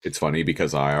It's funny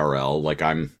because IRL, like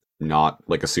I'm not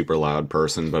like a super loud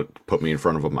person, but put me in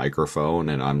front of a microphone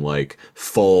and I'm like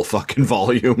full fucking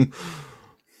volume.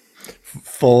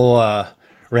 Full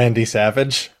Randy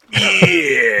Savage.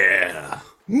 Yeah.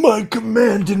 My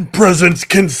command and presence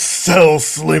can sell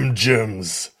Slim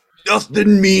Jims.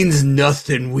 Nothing means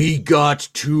nothing. We got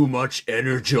too much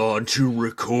energon to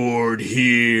record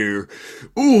here.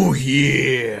 Ooh,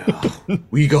 yeah.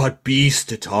 We got Beast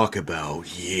to talk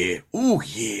about. Yeah. Ooh,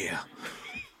 yeah.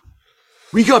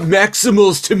 We got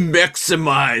Maximals to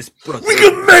maximize, brother. We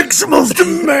got Maximals to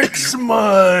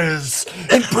maximize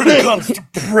and Predacons to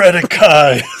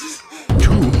predicize.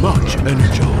 Too much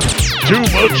energon. Too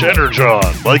much energon,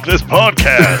 like this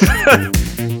podcast.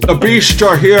 The Beasts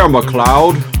are here,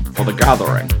 McLeod, for the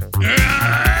gathering.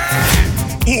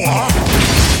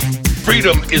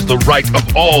 Freedom is the right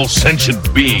of all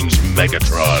sentient beings,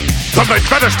 Megatron. Then they'd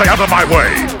better stay out of my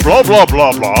way. Blah, blah,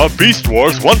 blah, blah. Beast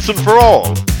Wars once and for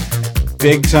all.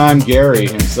 Big time Gary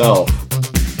himself.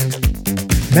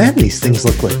 Man, these things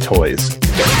look like toys.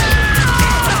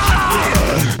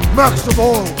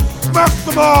 Maximal!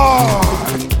 Maximal!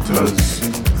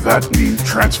 Does that mean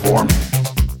transform?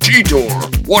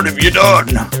 Cheetor, what have you done?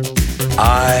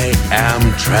 I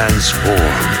am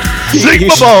transformed.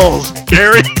 Sigma balls,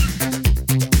 Gary!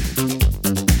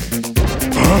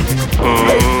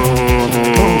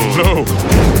 No!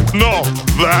 No!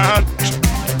 That!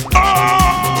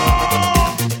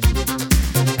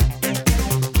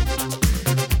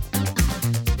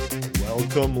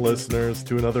 Welcome, listeners,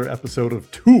 to another episode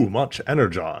of Too Much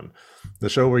Energon, the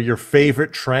show where your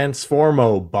favorite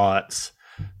Transformo bots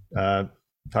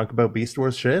talk about Beast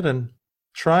Wars shit and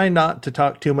try not to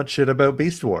talk too much shit about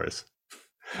Beast Wars.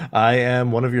 I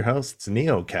am one of your hosts,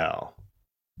 NeoCal.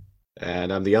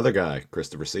 And I'm the other guy,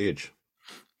 Christopher Siege.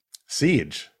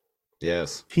 Siege.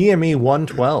 Yes. TME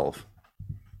 112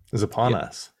 is upon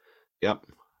us. Yep.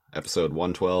 Episode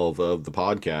 112 of the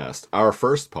podcast. Our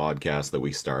first podcast that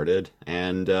we started.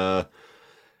 And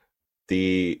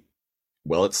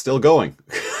it's still going.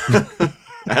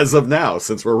 As of now,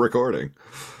 since we're recording.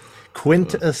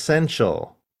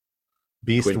 Quintessential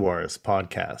Beast Wars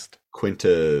podcast.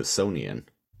 Quintessonian,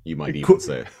 you might even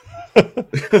say.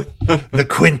 The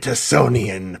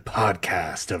Quintessonian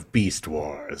podcast of Beast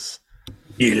Wars.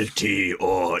 Guilty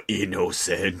or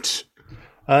innocent?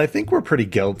 I think we're pretty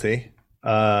guilty.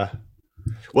 Well,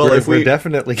 we're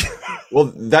definitely.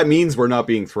 Well, that means we're not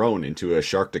being thrown into a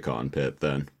Sharkticon pit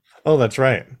then. Oh, that's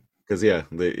right. Because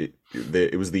it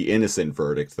was the innocent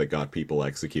verdict that got people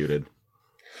executed.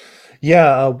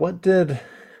 Yeah.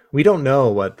 We don't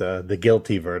know what the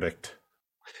guilty verdict.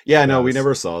 Yeah, no, we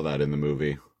never saw that in the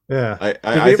movie. Yeah. I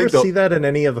Did we ever think see that in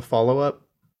any of the follow-up,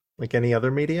 like any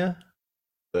other media?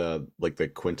 Like the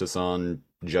Quintesson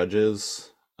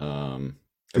judges. I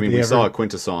Did mean, they we ever- saw a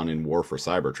Quintesson in War for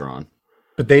Cybertron.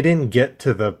 But they didn't get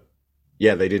to the.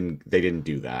 Yeah, they didn't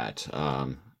do that.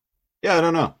 Yeah, I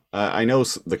don't know. I know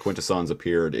the Quintessons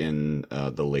appeared in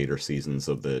the later seasons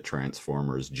of the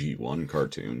Transformers G1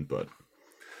 cartoon, but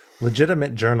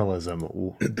Legitimate journalism.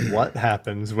 What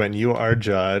happens when you are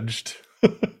judged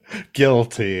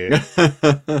guilty?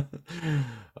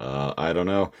 I don't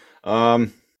know.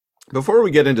 Before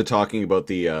we get into talking about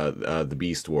the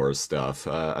Beast Wars stuff,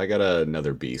 I got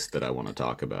another beast that I want to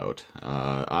talk about.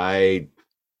 I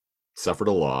suffered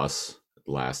a loss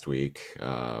last week.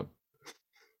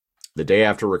 The day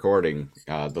after recording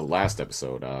the last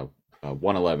episode,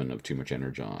 111 of Too Much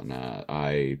Energon,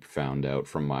 I found out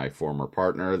from my former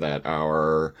partner that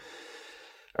our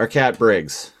cat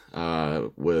Briggs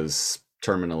was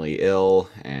terminally ill,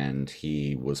 and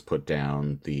he was put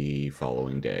down the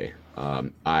following day.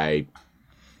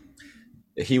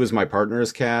 He was my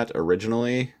partner's cat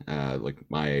originally. Like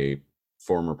my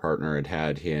former partner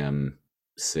had him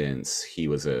since he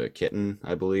was a kitten,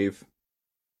 I believe.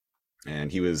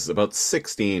 And he was about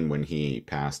 16 when he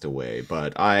passed away.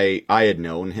 But I had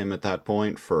known him at that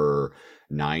point for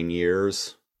 9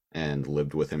 years and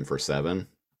lived with him for 7.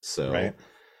 So Right.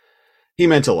 he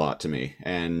meant a lot to me.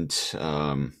 And,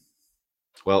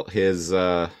 well, his...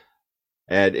 And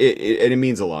it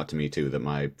means a lot to me, too, that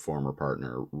my former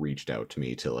partner reached out to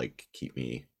me to, like, keep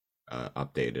me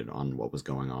updated on what was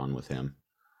going on with him.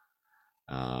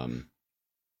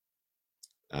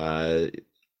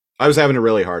 I was having a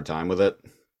really hard time with it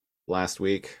last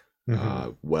week.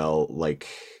 Mhm. Well, like,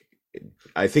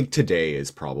 I think today is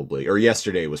probably, or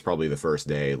yesterday was probably the first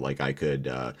day, like, I could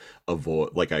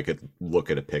avoid, like, I could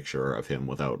look at a picture of him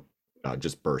without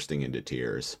just bursting into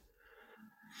tears.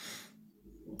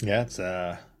 Yeah, it's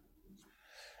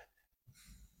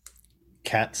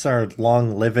cats are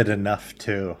long-lived enough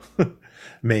to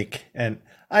make, and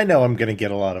I know I'm gonna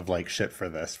get a lot of like shit for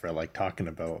this, for like talking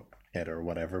about it or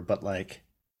whatever, but like,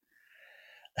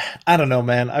 I don't know,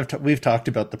 man. We've talked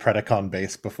about the Predacon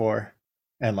base before,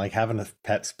 and like having a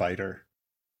pet spider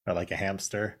or like a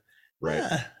hamster.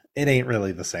 Right. It ain't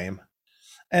really the same.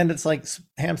 And it's like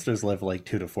hamsters live like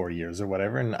 2 to 4 years or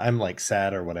whatever, and I'm like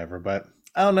sad or whatever. But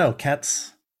I don't know.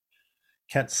 Cats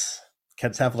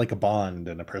have like a bond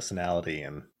and a personality,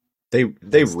 and They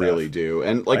stuff, really do.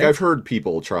 And like right? I've heard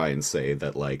people try and say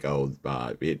that like, oh,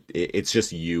 it's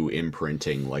just you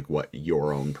imprinting like what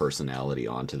your own personality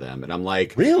onto them. And I'm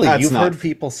like, Really, that's you've not... heard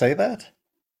people say that?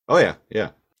 Oh yeah, yeah.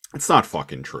 It's not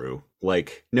fucking true.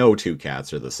 Like no two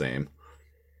cats are the same.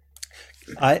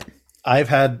 I've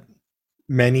had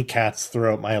many cats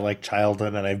throughout my like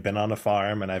childhood, and I've been on a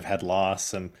farm, and I've had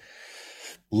loss and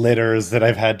litters that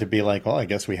I've had to be like, well, I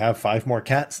guess we have 5 more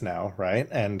cats now, right?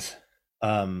 And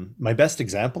my best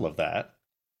example of that,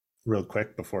 real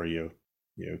quick before you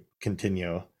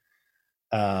continue,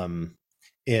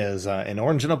 is an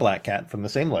orange and a black cat from the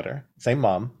same litter, same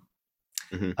mom.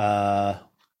 Mhm.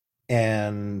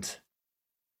 And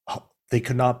they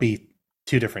could not be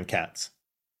 2 different cats.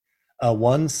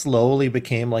 One slowly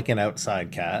became like an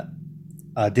outside cat,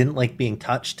 didn't like being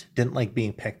touched, didn't like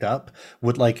being picked up,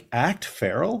 would like act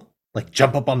feral, like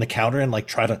jump up on the counter and like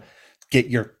try to get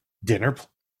your dinner,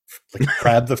 like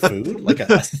grab the food, like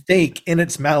a steak in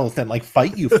its mouth, and like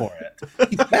fight you for it.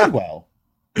 He fed well,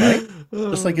 right?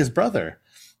 Just like his brother.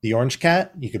 The orange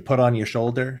cat, you could put on your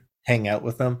shoulder, hang out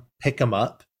with him, pick him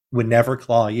up, would never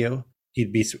claw you.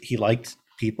 He liked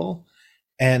people.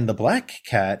 And the black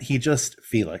cat,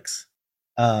 Felix,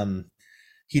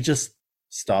 he just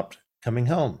stopped coming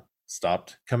home.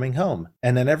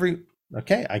 And then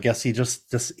I guess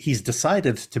he's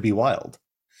decided to be wild.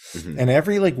 Mhm. And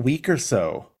every like week or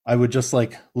so, I would just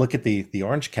like look at the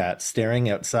orange cat staring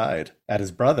outside at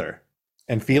his brother.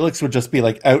 And Felix would just be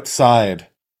like outside,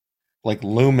 like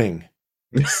looming,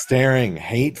 staring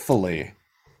hatefully,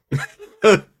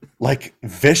 like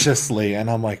viciously. And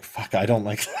I'm like, fuck, I don't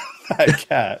like that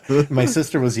cat. My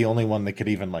sister was the only one that could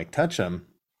even like touch him.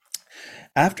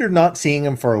 After not seeing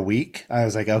him for a week, I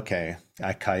was like, okay,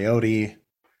 a coyote,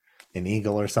 an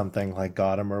eagle or something like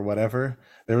got him or whatever.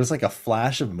 There was like a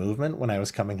flash of movement when I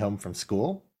was coming home from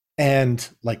school, and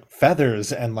like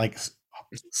feathers and like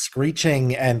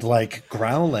screeching and like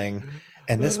growling.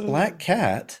 And this black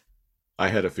cat I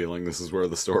had a feeling this is where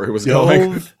the story was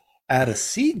going. dove at a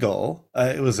seagull.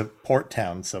 It was a port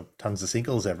town, so tons of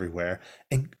seagulls everywhere,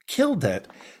 and killed it.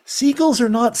 Seagulls are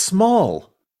not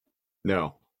small.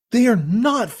 No. They are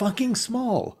not fucking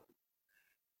small.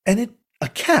 And a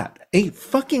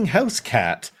fucking house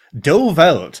cat, dove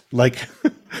out like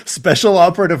Special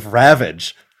Operative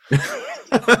Ravage.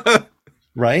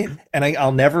 Right? And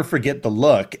I'll never forget the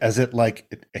look as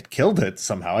it killed it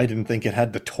somehow. I didn't think it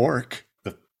had the torque,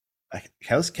 the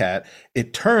house cat.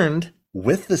 It turned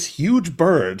with this huge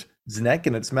bird's neck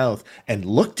in its mouth and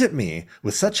looked at me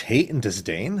with such hate and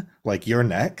disdain, like, you're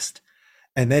next,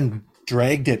 and then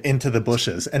dragged it into the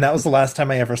bushes. And that was the last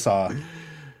time I ever saw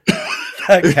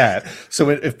that cat. So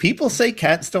if people say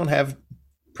cats don't have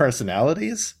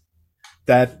personalities,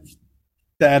 that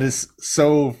is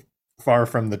so far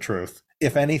from the truth.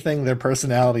 If anything, their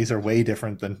personalities are way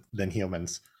different than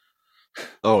humans.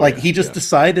 Oh, like, yeah, he just yeah.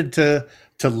 decided to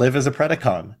live as a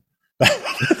Predacon.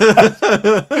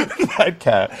 That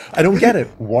cat. I don't get it.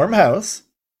 Warm house,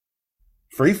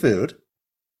 free food,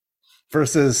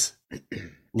 versus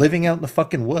living out in the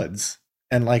fucking woods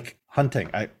and like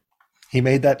hunting. He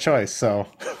made that choice, so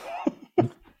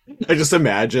I just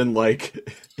imagine like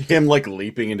him like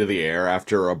leaping into the air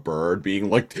after a bird being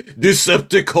like,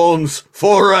 Decepticons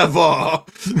forever.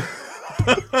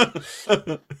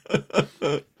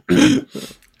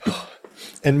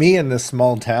 And me in this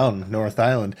small town, North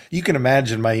Island, you can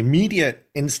imagine my immediate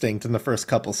instinct in the first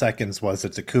couple seconds was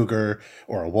it's a cougar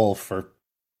or a wolf or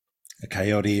a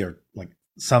coyote or like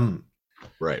something,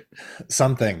 right?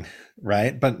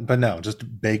 But no, just a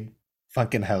big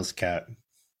fucking house cat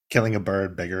killing a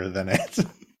bird bigger than it.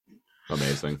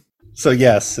 Amazing. So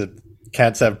yes,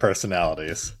 cats have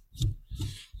personalities.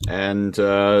 And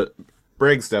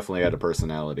Briggs definitely had a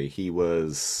personality. He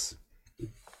was,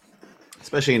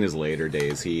 especially in his later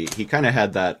days, he kind of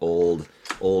had that old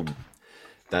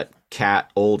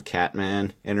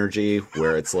Catman energy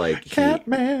where it's like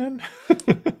Catman.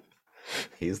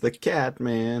 He's the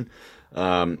Catman,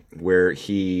 where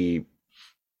he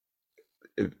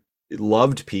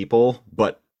loved people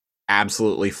but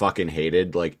absolutely fucking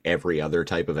hated like every other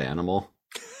type of animal.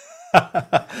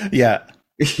 Yeah.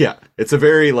 Yeah, it's a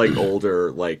very like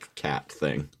older like cat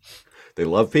thing. They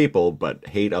love people, but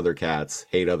hate other cats,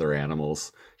 hate other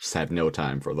animals. Just have no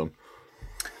time for them.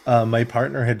 My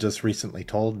partner had just recently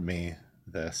told me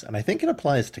this, and I think it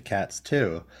applies to cats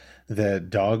too, that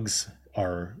dogs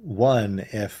are one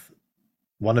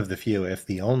of the few, if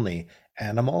the only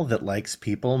animal that likes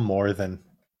people more than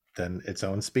its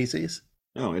own species.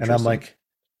 Oh, And I'm interesting. like,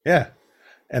 yeah.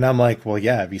 And I'm like, well,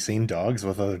 yeah, have you seen dogs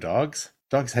with other dogs?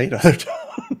 Dogs hate other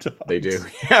dogs. They do.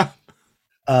 Yeah. As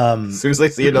Um, soon as they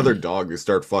see another dog, they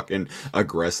start fucking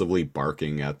aggressively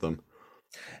barking at them.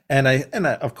 and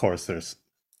of course there's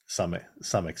some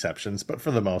exceptions, but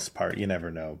for the most part, you never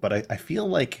know. But I feel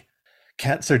like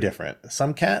cats are different.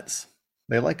 Some cats,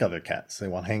 they like other cats. They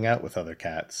want to hang out with other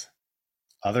cats.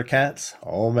 Other cats,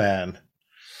 oh man,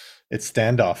 it's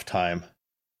standoff time.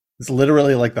 It's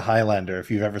literally like the Highlander.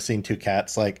 If you've ever seen two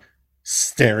cats like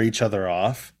stare each other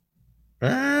off,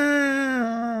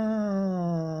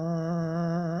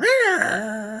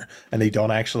 and they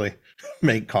don't actually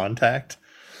make contact.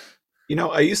 You know,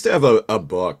 I used to have a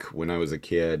book when I was a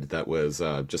kid that was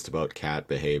just about cat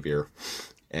behavior.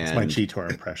 It's my And Cheetor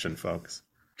impression, folks.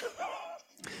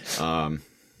 um,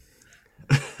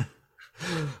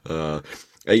 uh,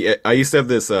 I used to have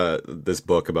this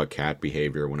book about cat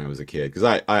behavior when I was a kid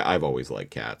because I've always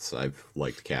liked cats. I've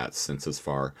liked cats since as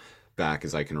far back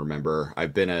as I can remember.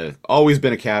 Always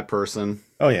been a cat person,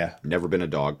 Oh yeah, never been a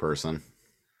dog person.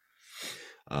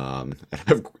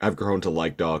 I've grown to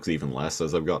like dogs even less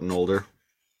as I've gotten older,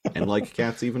 and like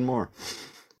cats even more.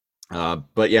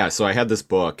 But yeah, so I had this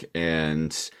book,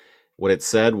 and what it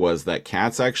said was that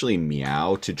cats actually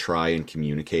meow to try and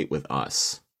communicate with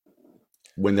us.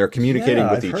 When they're communicating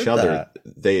yeah, with I've each heard other,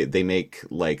 that. they make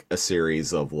like a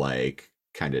series of like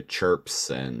kind of chirps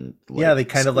and Yeah, like they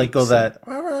kind of like go squeaks and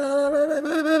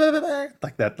that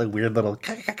like that like weird little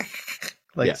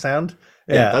like yeah. sound.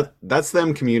 Yeah, Yeah, that's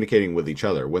them communicating with each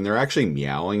other. When they're actually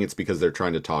meowing, it's because they're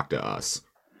trying to talk to us.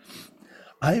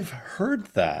 I've heard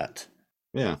that.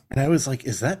 Yeah. And I was like,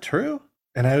 is that true?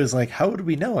 And I was like, how would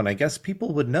we know? And I guess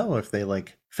people would know if they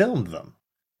like filmed them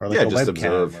or like Yeah, a just webcam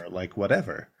observe. or like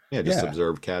whatever. Yeah, just Yeah.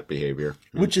 observe cat behavior.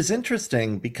 Yeah. Which is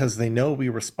interesting because they know we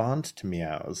respond to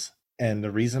meows. And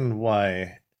the reason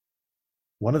why,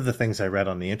 one of the things I read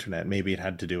on the internet, maybe it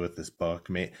had to do with this book,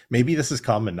 maybe this is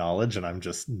common knowledge and I'm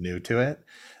just new to it,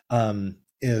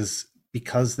 is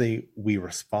because we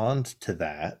respond to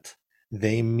that.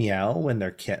 They meow when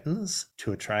they're kittens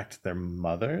to attract their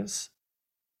mothers.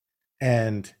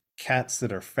 And cats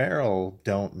that are feral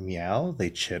don't meow, they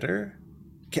chitter.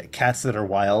 Cats that are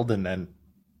wild and then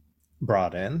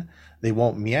brought in, they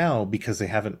won't meow because they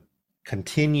haven't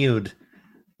continued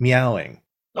meowing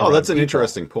Oh, around that's an people.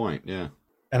 interesting point. Yeah,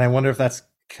 And I wonder if that's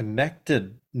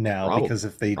connected now probably, because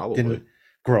if they probably. didn't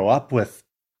grow up with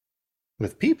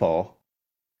people,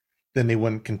 then they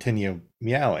wouldn't continue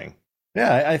meowing.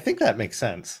 Yeah, I think that makes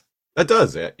sense. That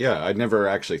does it. Yeah, I'd never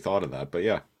actually thought of that, but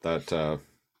yeah,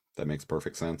 that makes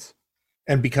perfect sense.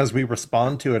 And because we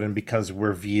respond to it and because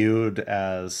we're viewed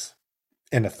as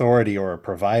an authority or a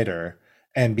provider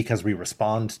and because we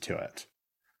respond to it.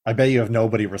 I bet you if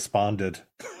nobody responded,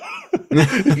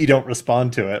 if you don't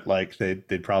respond to it, like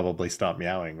they'd probably stop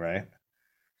meowing, right?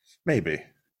 Maybe.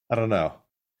 I don't know.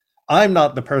 I'm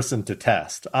not the person to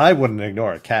test. I wouldn't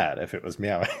ignore a cat if it was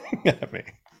meowing at me.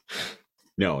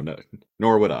 No, no,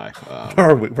 nor would I.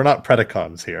 We're not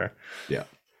Predacons here. Yeah,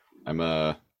 I'm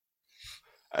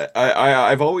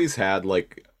I've always had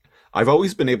like I've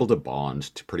always been able to bond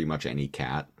to pretty much any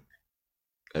cat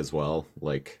as well,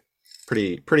 like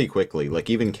pretty quickly. Like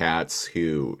even cats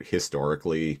who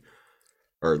historically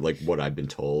or like what I've been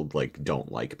told like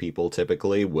don't like people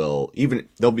typically will even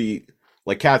they'll be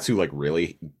like cats who like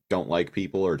really don't like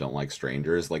people or don't like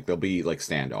strangers, like they'll be like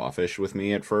standoffish with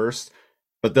me at first,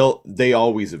 but they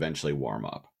always eventually warm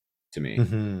up to me.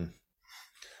 Hmm.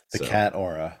 The So cat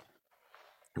aura.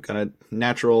 kind of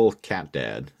natural cat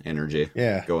dad energy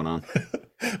Yeah. going on.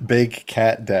 Big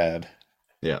cat dad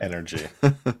Yeah. energy.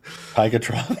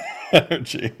 Tigatron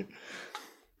energy.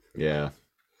 Yeah.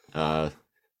 Uh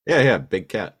yeah, big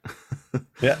cat.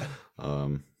 Yeah.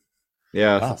 um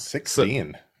yeah. Wow, So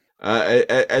 16.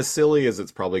 as silly as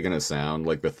it's probably going to sound,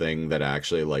 like the thing that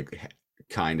actually like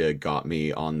kind of got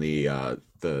me on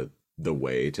the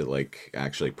way to like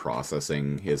actually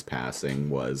processing his passing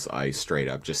was I straight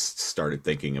up just started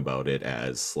thinking about it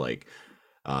as like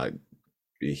uh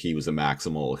he was a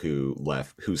Maximal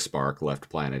whose spark left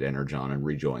planet Energon and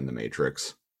rejoined the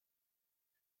Matrix.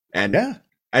 And Yeah.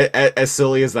 as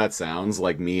silly as that sounds,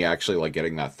 like me actually like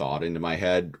getting that thought into my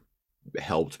head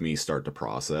helped me start to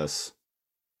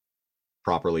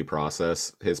properly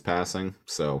process his passing.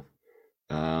 So,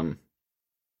 um,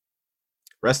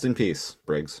 Rest in peace,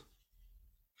 Briggs.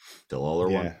 Till all are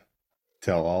one.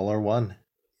 Till all are one.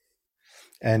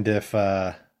 And if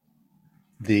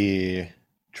the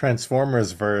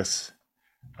Transformers verse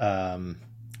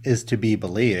is to be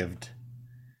believed,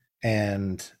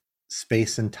 and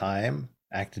space and time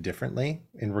act differently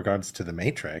in regards to the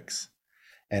Matrix,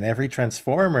 and every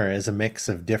Transformer is a mix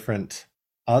of different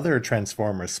other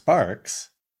Transformer sparks.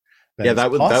 Yeah,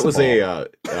 that was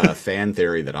a fan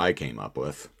theory that I came up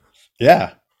with.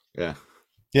 Yeah. Yeah.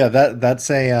 Yeah, that's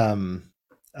a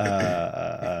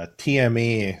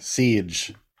TME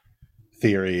siege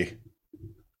theory,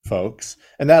 folks,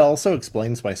 and that also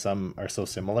explains why some are so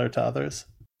similar to others.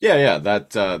 Yeah,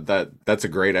 that's a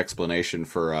great explanation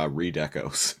for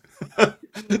redecos.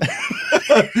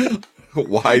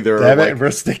 Why there Damn are it,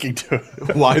 we're sticking to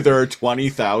it. why there are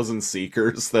 20,000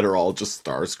 Seekers that are all just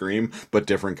Starscream but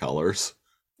different colors.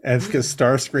 And it's because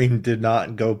Starscream did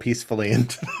not go peacefully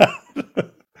into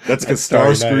that. That's because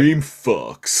Starscream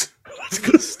fucks. That's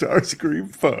because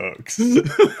Starscream fucks.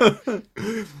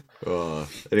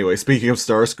 Anyway, speaking of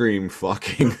Starscream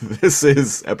fucking, this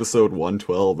is episode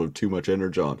 112 of Too Much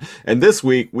Energon, and this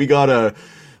week we got an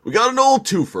old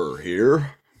twofer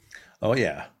here. Oh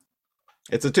yeah,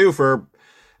 it's a twofer,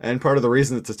 and part of the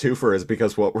reason it's a twofer is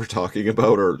because what we're talking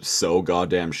about are so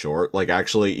goddamn short, like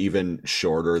actually even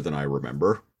shorter than I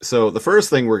remember. So the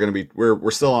first thing we're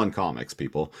still on comics,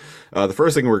 people. The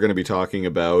first thing we're going to be talking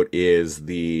about is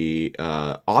the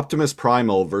Optimus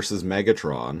Primal versus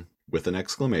Megatron with an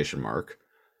exclamation mark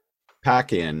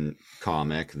pack-in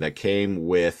comic that came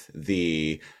with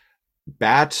the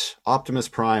Bat Optimus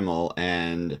Primal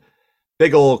and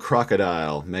Big Ol'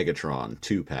 Crocodile Megatron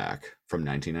 2-pack from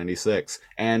 1996.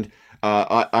 And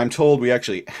I'm told we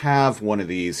actually have one of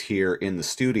these here in the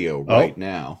studio right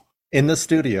now. In the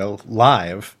studio,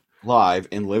 live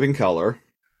in living color.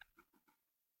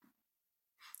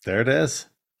 There it is.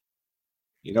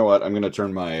 You know what? I'm gonna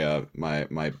turn my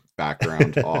my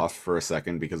background off for a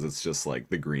second because it's just like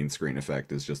the green screen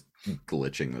effect is just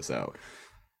glitching this out,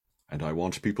 and I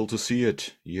want people to see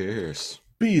it. Yes.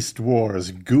 Beast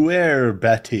Wars Guerre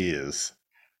Betis.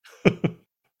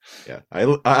 Yeah,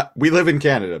 we live in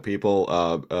Canada,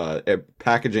 people.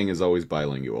 Packaging is always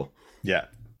bilingual. Yeah.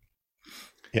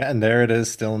 Yeah, and there it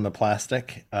is, still in the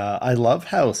plastic. I love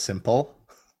how simple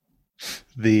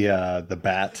the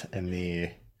bat and the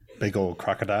Big Ol'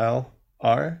 Crocodile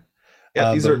are.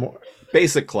 Yeah, these are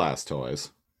basic class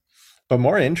toys. But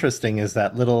more interesting is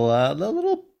that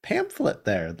little pamphlet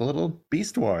there, the little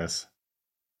Beast Wars.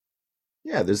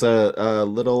 Yeah, there's a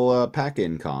little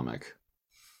pack-in comic.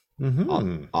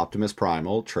 Mm-hmm. Optimus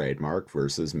Primal trademark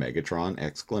versus Megatron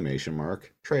exclamation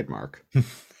mark trademark.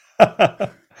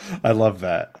 I love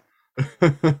that.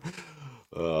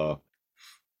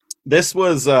 This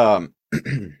was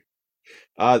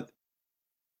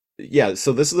yeah,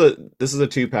 so this is a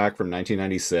 2-pack from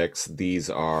 1996. These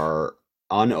are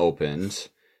unopened.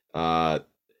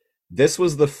 This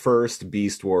was the first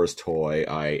Beast Wars toy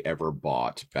I ever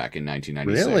bought back in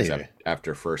 1996. Really?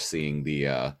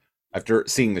 After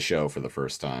seeing the show for the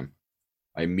first time.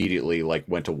 I immediately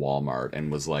went to Walmart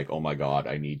and was like, "Oh my god,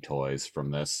 I need toys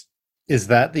from this." Is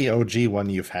that the OG one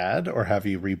you've had, or have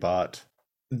you rebought?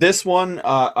 This one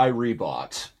I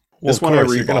rebought. Well, this one I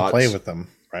rebought. You're gonna play with them,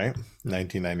 right?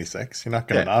 1996. You're not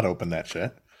gonna not open that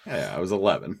shit. Yeah, I was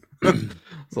 11. I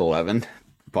was 11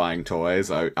 buying toys.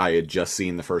 I had just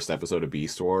seen the first episode of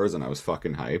Beast Wars and I was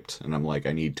fucking hyped. And I'm like,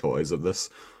 I need toys of this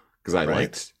because I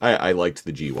liked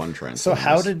the G1 trend. So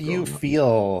how did you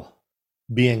feel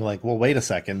being like, well, wait a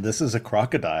second, this is a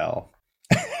crocodile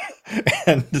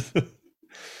and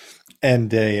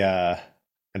a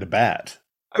bat?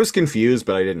 I was confused,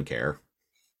 but I didn't care.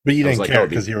 But you didn't care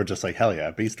because you were just like, hell yeah,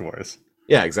 Beast Wars.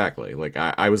 Yeah, exactly. Like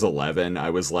I was 11.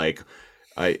 I was like,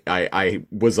 I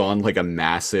was on like a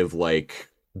massive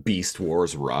Beast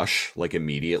Wars rush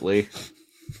immediately.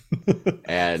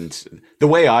 And the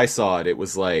way I saw it, it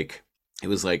was like,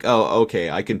 oh, okay,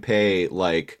 I can pay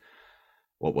what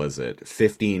was it,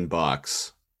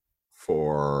 $15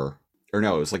 for, or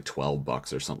no, it was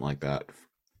 $12 or something like that.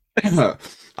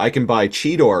 I can buy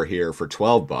Cheetor here for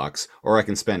 $12, or I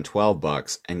can spend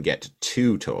 $12 and get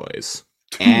 2 toys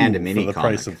and a mini for the comic.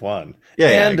 Price of one.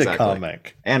 Yeah, and exactly. a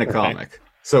comic. And a comic.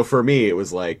 So for me, it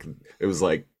was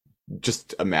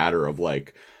just a matter of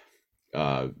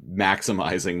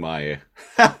maximizing my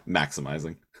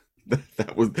maximizing.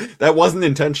 That wasn't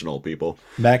intentional, people.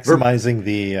 Maximizing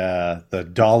the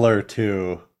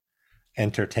 $1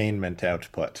 entertainment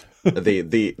output.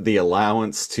 the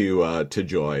allowance to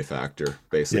joy factor,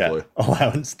 basically. Yeah,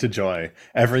 allowance to joy.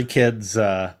 Every kid's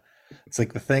it's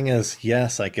like, the thing is,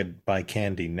 yes, I could buy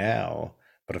candy now,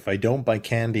 But if I don't buy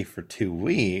candy for 2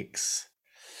 weeks,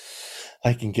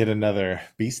 I can get another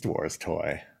Beast Wars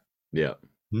toy. Yeah.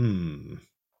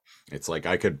 It's like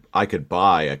I could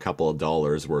buy a couple of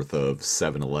dollars worth of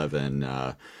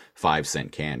 7-Eleven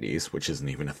 5-cent candies, which isn't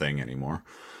even a thing anymore.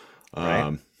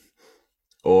 Right.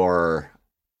 Or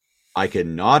I could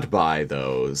not buy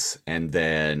those, and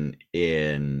then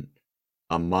in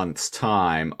a month's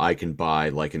time, I can buy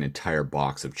like an entire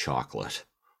box of chocolate.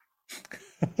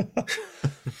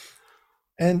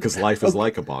 And because life is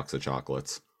like a box of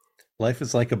chocolates. Life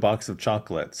is like a box of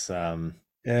chocolates.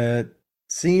 It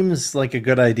seems like a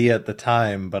good idea at the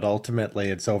time, but ultimately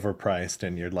it's overpriced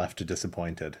and you're left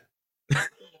disappointed.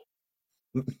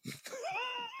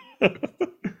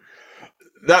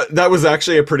 That was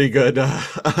actually a pretty good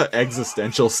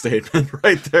existential statement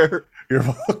right there.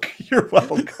 You're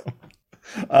welcome.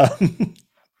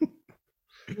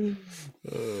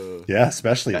 Yeah,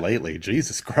 especially lately.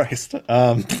 Jesus Christ.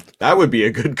 That would be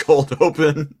a good cold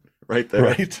open right there.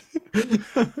 Right.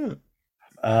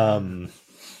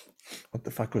 What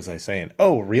the fuck was I saying?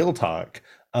 Oh, real talk.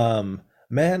 Man,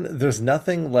 there's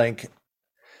nothing like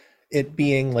it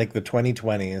being like the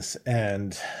 2020s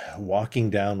and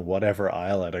walking down whatever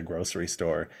aisle at a grocery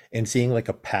store and seeing like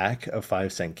a pack of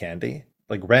 5-cent candy,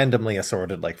 like randomly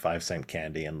assorted like 5-cent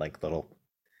candy in like little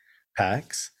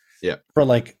packs. Yeah. For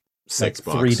like $6.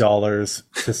 $3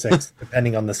 to $6,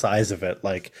 depending on the size of it.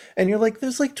 Like, and you're like,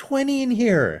 there's like 20 in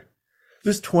here.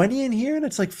 There's 20 in here and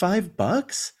it's like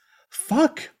 $5?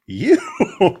 Fuck you.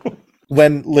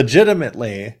 When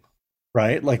legitimately,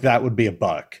 right? Like that would be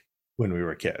 $1 when we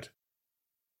were a kid.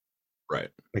 Right.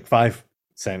 Like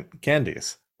 5-cent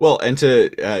candies. Well, and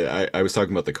I was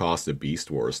talking about the cost of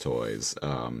Beast Wars toys.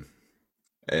 And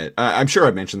I'm sure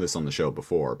I mentioned this on the show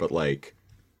before, but like,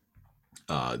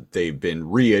 they've been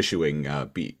reissuing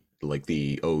like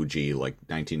the OG like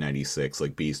 1996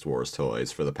 like Beast Wars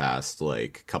toys for the past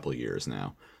like couple of years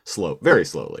now. Very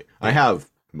slowly. I have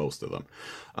most of them.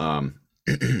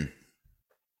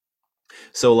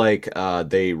 So like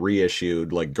they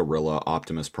reissued like Gorilla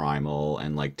Optimus Primal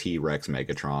and like T-Rex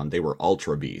Megatron. They were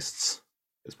Ultra Beasts.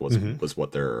 Was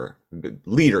what their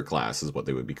leader class is what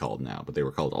they would be called now, but they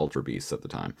were called Ultra Beasts at the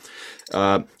time.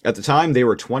 At the time, they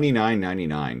were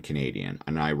 $29.99 Canadian,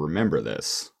 and I remember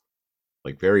this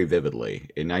like very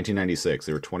vividly. In 1996,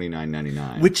 they were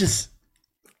 $29.99, which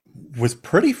was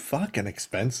pretty fucking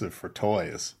expensive for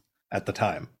toys at the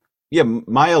time. Yeah,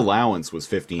 my allowance was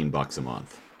 $15 a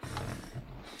month,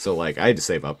 so like I had to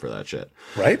save up for that shit,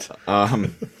 right?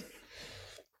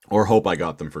 Or hope I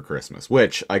got them for Christmas,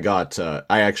 which I got.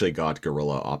 I actually got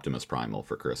Gorilla Optimus Primal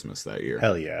for Christmas that year.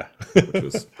 Hell yeah. Which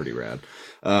was pretty rad.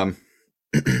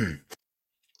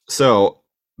 So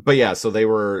they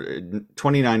were $29.99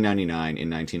 in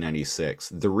 1996.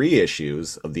 The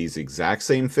reissues of these exact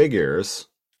same figures.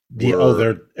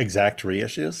 They're exact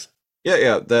reissues?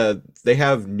 Yeah. They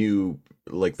have new,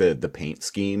 like the paint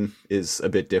scheme is a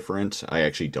bit different. I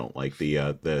actually don't like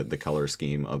the color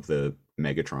scheme of the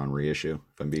Megatron reissue,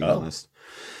 if I'm being honest.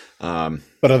 But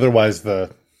otherwise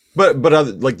like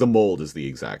the mold is the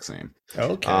exact same.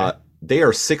 Okay. They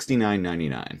are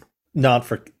 $69.99.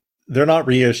 They're not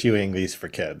reissuing these for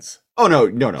kids. Oh no.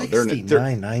 They're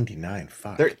 $69.99.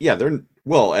 Fuck. They're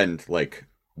well, and like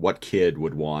what kid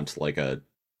would want like a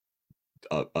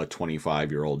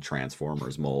 25-year-old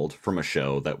Transformers mold from a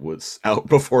show that was out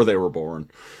before they were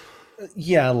born?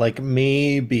 Yeah, like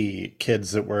maybe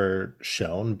kids that were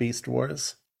shown Beast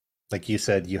Wars. Like you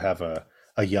said, you have a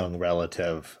young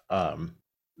relative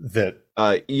that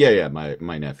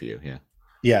my nephew,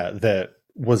 that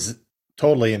was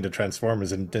totally into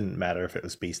Transformers and didn't matter if it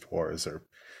was Beast Wars or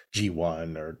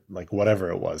G1 or like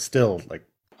whatever it was. Still, like,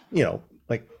 you know,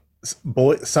 like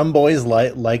some boys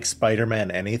like Spider-Man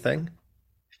anything.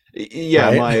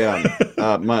 Yeah,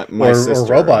 right? my sister, or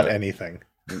robot anything.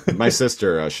 My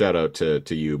sister, shout out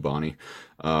to you, Bonnie.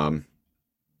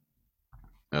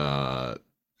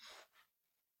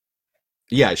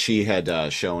 She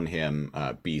had shown him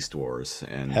Beast Wars,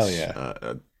 and hell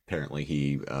yeah. Apparently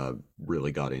he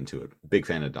really got into it. Big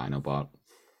fan of Dinobot.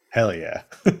 Hell yeah.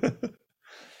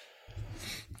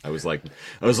 I was like,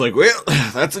 well,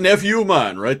 that's a nephew of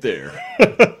mine right there.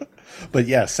 But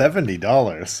yeah,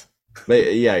 $70.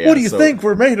 But yeah. What do you think?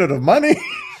 We're made out of money?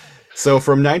 So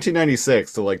from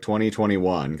 1996 to like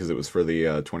 2021, because it was for the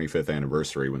 25th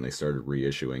anniversary when they started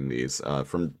reissuing these,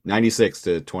 from 96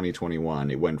 to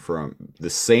 2021, it went from the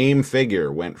same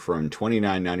figure went from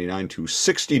 $29.99 to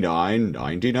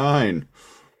 $69.99.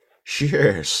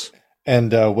 Yes.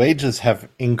 And wages have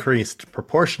increased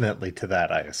proportionately to that,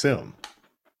 I assume.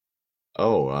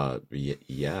 Oh,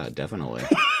 yeah, definitely.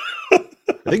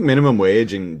 I think minimum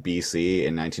wage in BC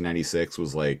in 1996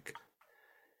 was like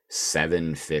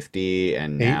 $7.50,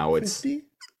 and now it's 850?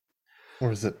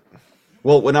 Or is it?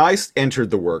 well, when I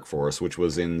entered the workforce, which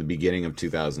was in the beginning of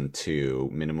 2002,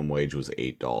 minimum wage was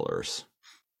 $8.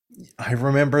 I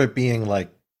remember it being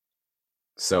like,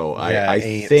 So yeah, I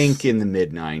eight. think in the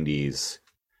mid 90s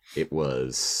it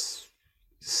was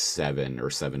 7 or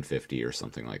 7.50 or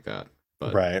something like that.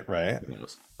 But right. who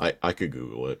knows? I could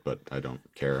Google it, but I don't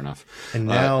care enough. And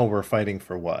now we're fighting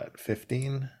for what?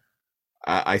 15?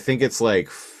 I think it's like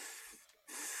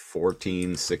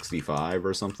 14.65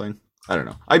 or something. I don't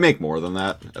know. I make more than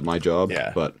that at my job.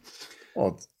 Yeah. But Well,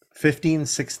 it's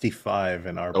 1565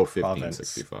 in our province.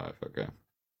 15.65. Okay.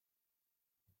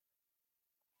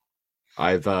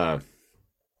 I've kind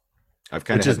of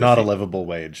Which is not a livable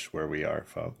wage where we are,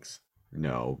 folks.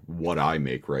 No, what I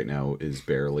make right now is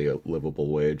barely a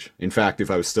livable wage. In fact, if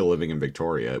I was still living in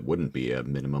Victoria, it wouldn't be a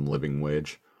minimum living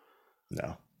wage.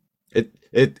 No.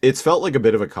 It's felt like a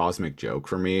bit of a cosmic joke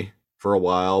for me for a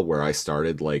while, where I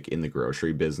started like in the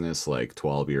grocery business like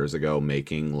 12 years ago,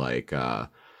 making like at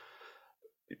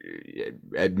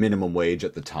minimum wage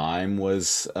at the time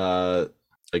was like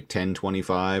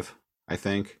 10.25, I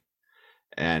think.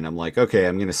 And I'm like, okay,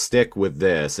 I'm going to stick with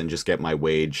this and just get my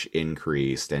wage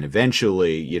increased. And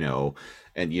eventually,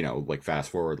 like fast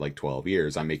forward like 12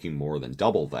 years, I'm making more than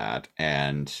double that.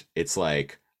 And it's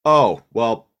like, oh,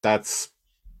 well, that's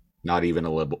not even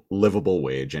a livable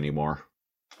wage anymore.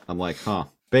 I'm like, huh,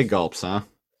 big gulps, huh?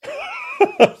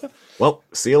 Well,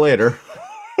 see you later.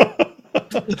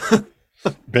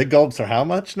 Big gulps are how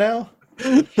much now?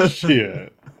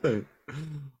 Shit.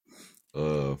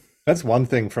 That's one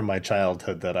thing from my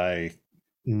childhood that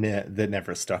that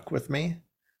never stuck with me.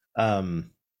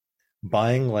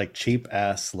 Buying like cheap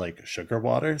ass like sugar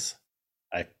waters.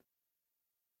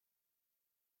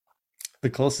 The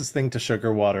closest thing to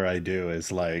sugar water I do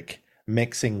is like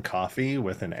mixing coffee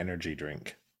with an energy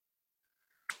drink.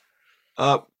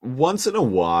 Once in a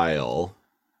while,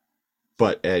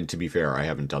 but to be fair, I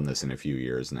haven't done this in a few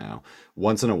years now.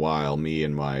 Once in a while, me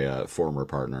and my former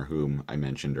partner, whom I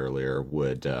mentioned earlier,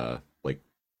 would like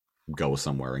go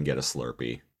somewhere and get a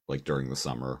Slurpee, like during the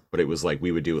summer. But it was like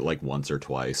we would do it like once or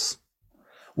twice.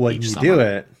 When you do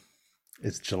it,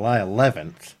 it's July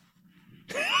 11th.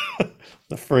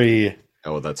 The free.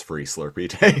 Oh, that's free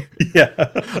Slurpee Day.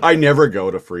 Yeah. I never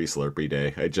go to free Slurpee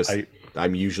Day.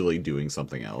 I'm usually doing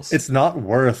something else. It's not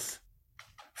worth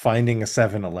finding a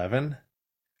 7-Eleven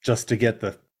just to get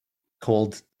the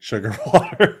cold sugar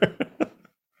water.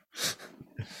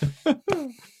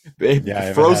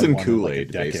 Yeah, frozen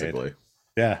Kool-Aid, basically.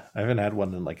 Yeah, I haven't had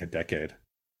one in like a decade.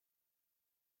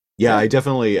 Yeah, I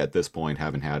definitely at this point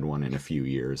haven't had one in a few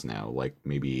years now. Like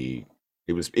maybe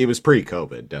it was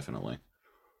pre-COVID, definitely.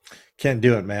 Can't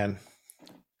do it, man.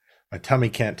 My tummy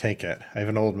can't take it. I have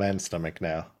an old man stomach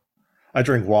now. I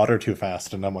drink water too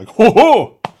fast, and I'm like,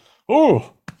 oh,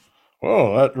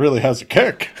 that really has a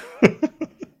kick.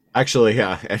 Actually,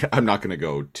 yeah, I'm not going to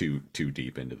go too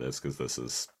deep into this because this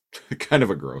is kind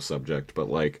of a gross subject. But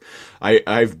like,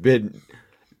 I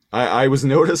was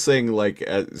noticing like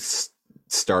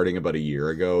starting about a year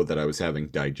ago that I was having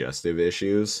digestive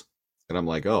issues, and I'm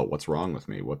like, oh, what's wrong with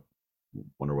me?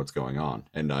 Wonder what's going on.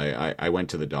 And I went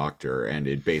to the doctor, and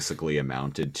it basically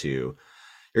amounted to,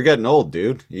 you're getting old,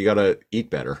 dude. You gotta eat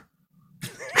better.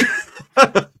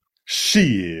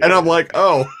 Shit. And I'm like,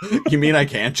 oh, you mean I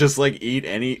can't just like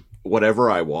eat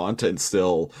whatever I want and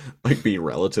still like be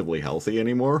relatively healthy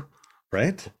anymore?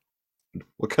 Right?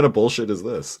 What kind of bullshit is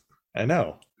this? I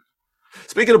know.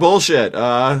 Speaking of bullshit,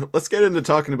 let's get into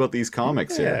talking about these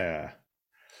comics here. Yeah.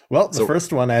 Well, the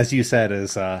first one, as you said,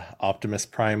 is Optimus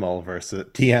Primal versus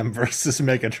TM versus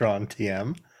Megatron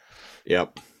TM.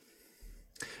 Yep.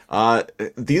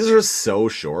 These are so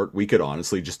short. We could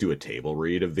honestly just do a table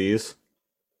read of these.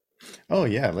 Oh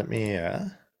yeah, let me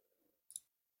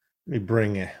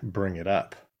bring it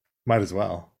up. Might as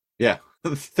well. Yeah.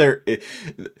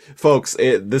 Folks,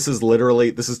 this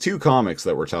is two comics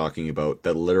that we're talking about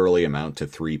that literally amount to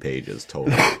 3 pages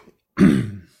total.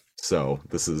 So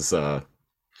this is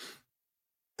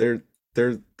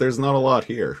there's not a lot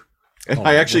here. And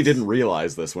I actually didn't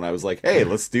realize this when I was like, hey,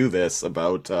 let's do this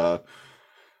about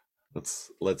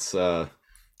let's What's the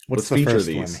feature first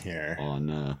these one here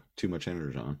on Too Much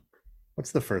Energon.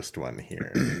 What's the first one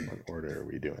here? What order are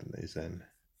we doing these in?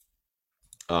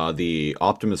 The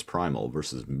Optimus Primal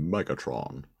versus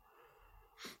Megatron.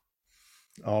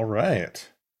 All right.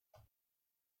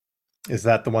 Is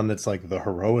that the one that's like the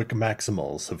heroic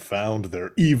Maximals have found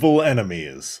their evil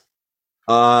enemies?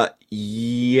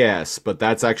 Yes, but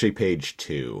that's actually page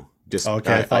 2.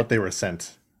 Okay, I thought they were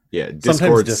sent. Yeah,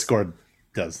 Sometimes Discord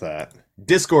does that.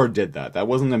 Discord did that. That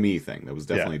wasn't a me thing. That was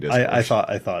definitely Discord.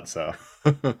 I thought so.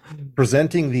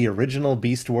 Presenting the original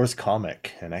Beast Wars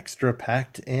comic, an extra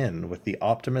packed in with the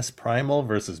Optimus Primal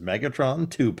versus Megatron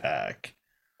 2-pack.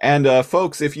 And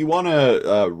folks, if you want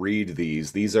to read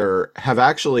these have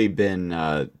actually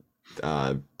been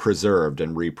preserved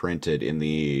and reprinted in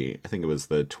the, I think it was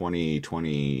the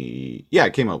 2020, yeah,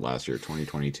 it came out last year,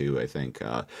 2022, I think.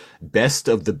 Best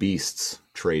of the Beasts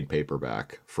trade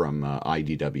paperback from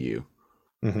IDW.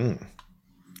 Mm-hmm.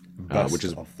 Which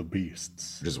is of the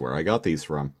Beasts. Which is where I got these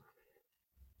from.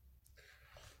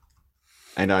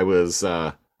 And I was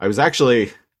gonna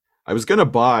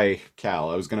buy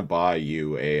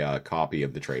you a copy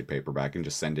of the trade paperback and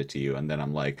just send it to you, and then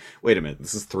I'm like, wait a minute,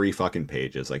 this is 3 fucking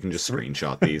pages. I can just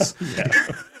screenshot these.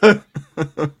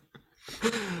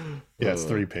 Yeah, it's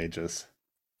 3 pages.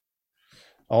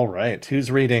 All right, who's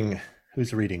reading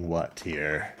what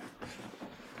here?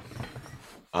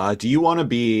 Do you want to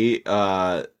be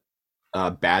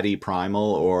Batty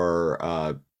Primal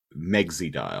or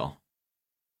Megzidile?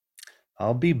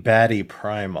 I'll be Batty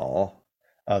Primal.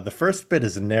 The first bit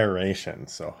is narration,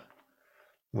 so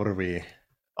what are we?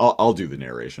 I'll do the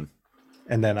narration.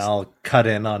 And then I'll cut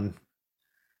in on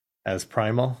as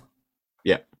Primal?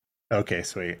 Yeah. Okay,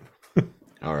 sweet.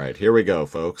 All right, here we go,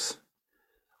 folks.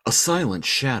 A silent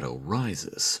shadow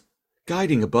rises,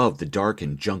 guiding above the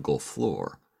darkened jungle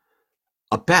floor.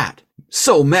 A bat,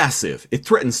 so massive it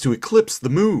threatens to eclipse the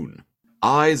moon.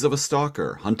 Eyes of a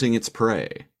stalker hunting its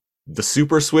prey. The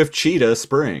super swift cheetah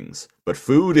springs, but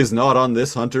food is not on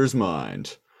this hunter's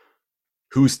mind.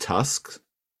 Whose tusks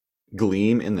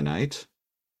gleam in the night?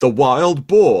 The wild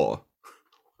boar,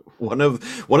 one of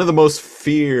the most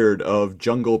feared of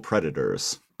jungle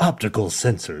predators. Optical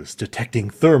sensors detecting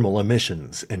thermal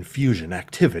emissions and fusion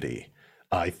activity.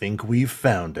 I think we've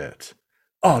found it.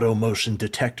 Auto motion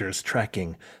detectors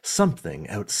tracking something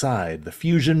outside the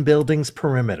fusion building's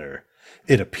perimeter.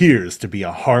 It appears to be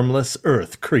a harmless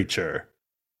Earth creature.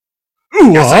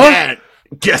 Guess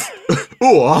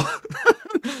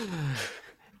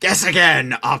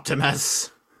again,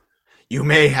 Optimus. You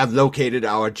may have located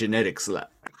our genetics lab.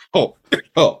 Oh.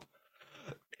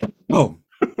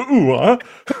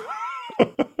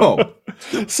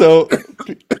 So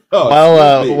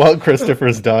while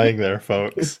Christopher's dying there,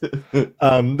 folks,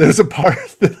 there's a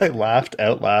part that I laughed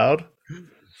out loud.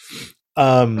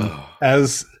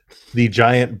 As the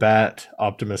giant bat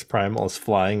Optimus Primal is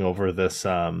flying over this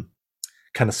kind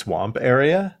of swamp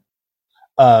area,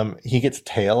 he gets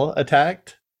tail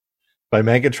attacked by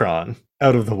Megatron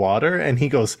out of the water, and he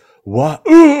goes, "What?"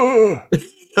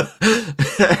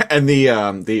 And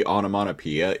the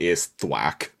onomatopoeia is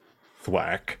thwack.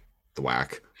 Thwack.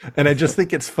 Thwack. And I just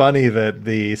think it's funny that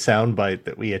the soundbite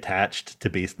that we attached to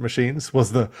Beast Machines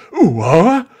was the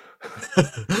ooh-ah.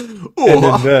 And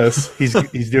in this,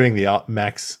 he's doing the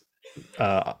Max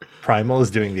Primal is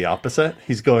doing the opposite.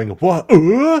 He's going, what?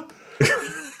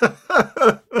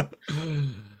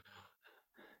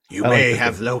 You may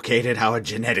have located our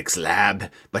genetics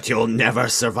lab, but you'll never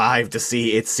survive to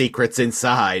see its secrets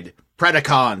inside.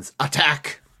 Predacons,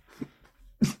 attack!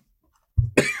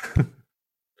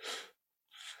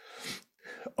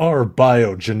 Our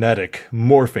biogenetic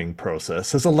morphing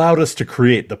process has allowed us to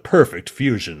create the perfect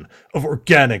fusion of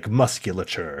organic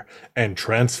musculature and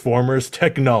Transformers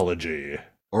technology.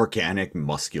 Organic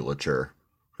musculature.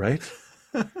 Right?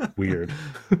 Weird.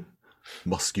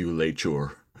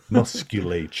 Musculature.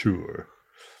 Musculature.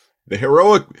 The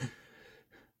heroic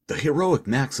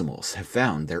Maximals have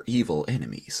found their evil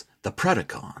enemies, the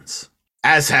Predacons.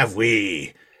 As have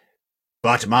we.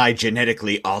 But my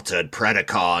genetically altered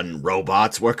Predacon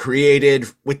robots were created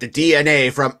with the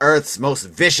DNA from Earth's most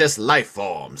vicious life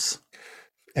forms.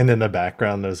 And in the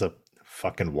background, there's a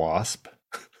fucking wasp.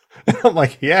 I'm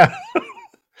like, yeah,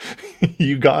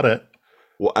 you got it.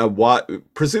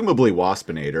 Presumably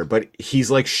Waspinator, but he's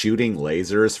like shooting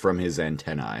lasers from his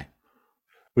antennae.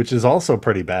 Which is also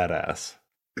pretty badass.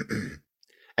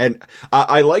 And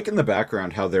I like in the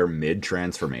background how they're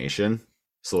mid-transformation.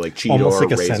 So like Cheetor, almost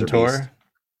like a Razor centaur. Beast.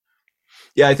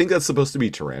 Yeah, I think that's supposed to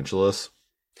be Tarantulas.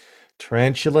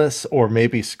 Tarantulas or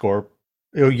maybe Scorp.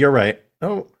 Oh, you're right.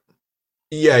 Oh,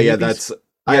 yeah, maybe that's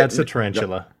it's a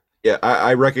tarantula. Yeah,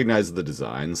 I recognize the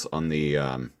designs on the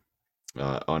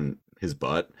on his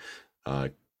butt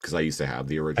because I used to have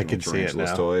the original I can see it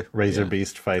now. toy. Razor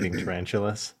Beast fighting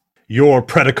tarantulas. Your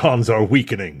Predacons are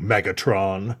weakening,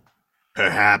 Megatron.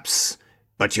 Perhaps,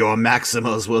 but your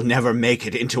Maximals will never make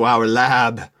it into our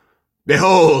lab.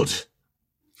 Behold!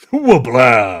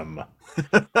 Wablam!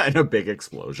 And a big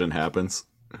explosion happens.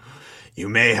 You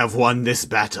may have won this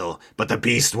battle, but the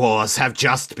Beast Wars have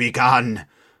just begun.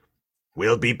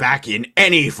 We'll be back in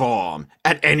any form,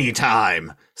 at any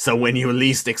time. So when you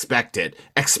least expect it,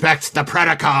 expect the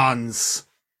Predacons!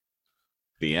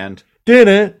 The end.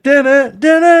 Dinner.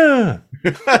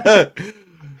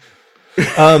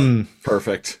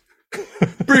 Perfect.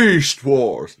 Beast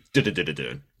Wars.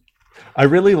 I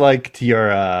really liked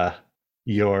your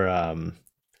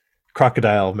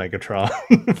crocodile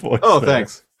Megatron voice. Oh, there.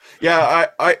 thanks. Yeah,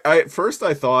 I at first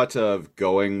I thought of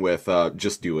going with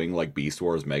just doing like Beast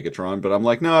Wars Megatron, but I'm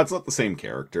like, no, it's not the same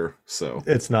character. So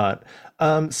It's not.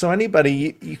 So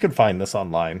anybody, you can find this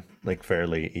online, like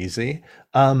fairly easy.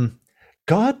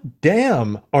 God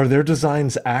damn, are their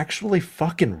designs actually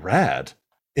fucking rad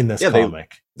in this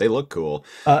comic? they look cool.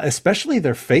 Especially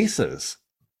their faces.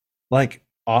 Like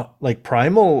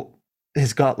Primal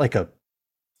has got like an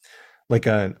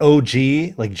OG,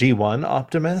 like G1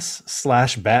 Optimus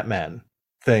 / Batman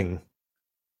thing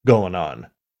going on,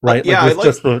 right? Yeah, like with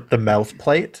just the mouth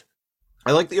plate.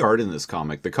 I like the art in this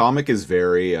comic. The comic is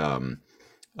very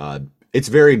it's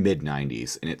very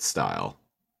mid-90s in its style.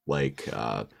 Like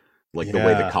the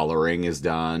way the coloring is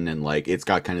done, and like it's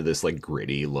got kind of this like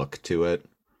gritty look to it.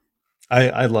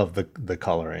 I love the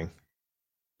coloring.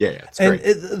 Yeah, it's and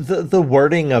great. The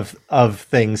wording of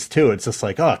things too. It's just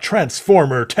like,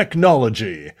 transformer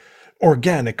technology,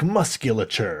 organic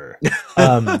musculature.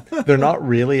 They're not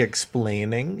really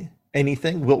explaining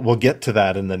anything. We'll get to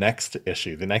that in the next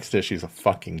issue. The next issue is a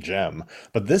fucking gem,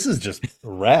 but this is just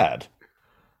rad.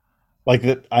 Like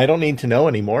that, I don't need to know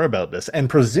any more about this. And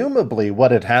presumably, what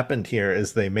had happened here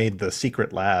is they made the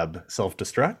secret lab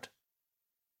self-destruct.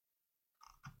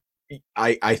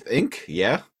 I think,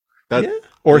 yeah.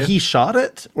 Or he shot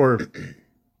it, or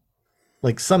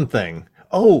like something.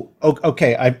 Oh,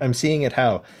 okay. I'm seeing it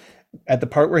how. At the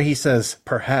part where he says,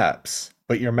 perhaps,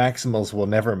 but your Maximals will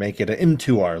never make it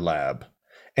into our lab.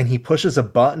 And he pushes a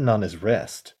button on his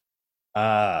wrist.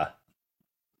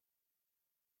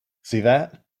 See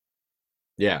that?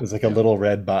 Yeah. There's like a little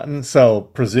red button. So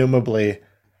presumably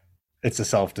it's a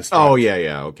self-destruct. Oh,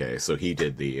 yeah. Okay. So he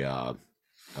did the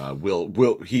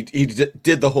he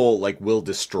did the whole like we'll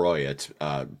destroy it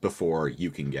before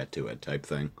you can get to it type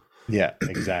thing. Yeah,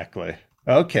 exactly.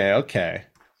 Okay.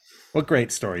 What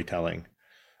great storytelling.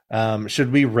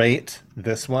 Should we rate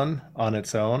this one on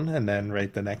its own and then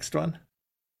rate the next one?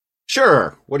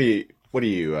 Sure. What do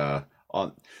you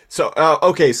on? So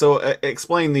okay. So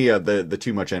explain the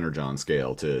too much energon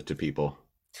scale to people.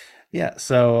 Yeah.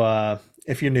 So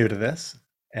if you're new to this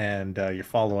and you're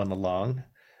following along,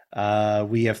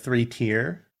 we have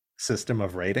 3-tier system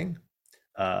of rating.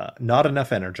 Not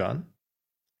enough energon,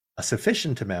 a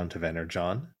sufficient amount of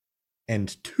energon,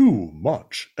 and too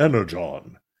much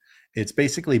energon. It's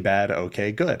basically bad,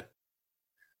 okay, good.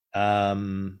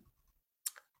 I'm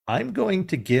going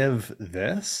to give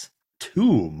this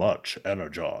too much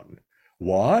energon.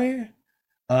 Why?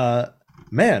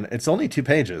 Man, it's only 2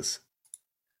 pages.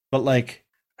 But like,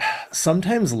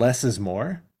 sometimes less is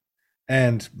more.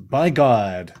 And by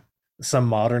God, some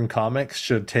modern comics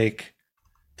should take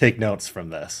notes from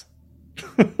this.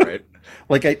 Right.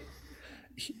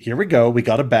 Here we go. We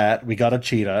got a bat, we got a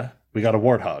cheetah, we got a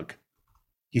warthog.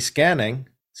 He's scanning,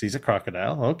 sees a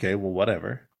crocodile. Okay, well,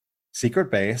 whatever. Secret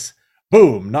base.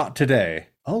 Boom, not today.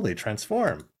 Oh, they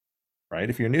transform. Right?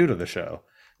 If you're new to the show.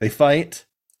 They fight,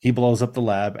 he blows up the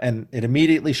lab, and it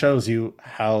immediately shows you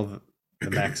how the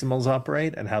Maximals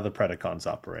operate and how the Predacons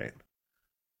operate.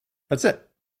 That's it.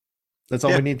 That's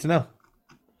all we need to know.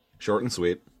 Short and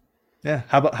sweet. Yeah.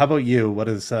 How about you? What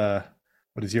is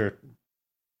your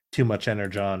too much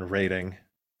energon rating?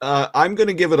 I'm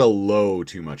gonna give it a low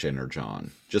too much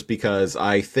energon, just because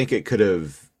I think it could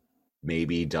have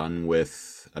maybe done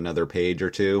with another page or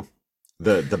two.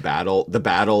 The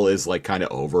battle is like kind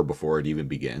of over before it even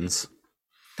begins.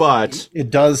 But it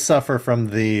does suffer from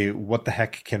the what the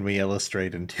heck can we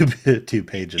illustrate in 2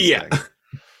 pages? Yeah. Thing.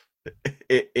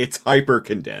 It's hyper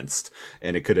condensed,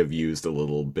 and it could have used a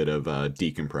little bit of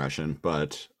decompression,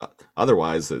 but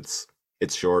otherwise it's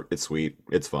short, it's sweet,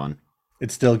 it's fun.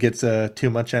 It still gets too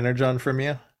much energon from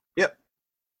you? Yep.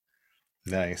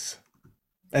 Nice.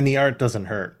 And the art doesn't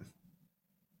hurt.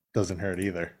 Doesn't hurt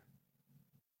either.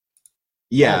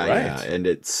 Yeah, right.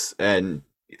 yeah, and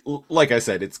like I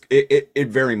said, it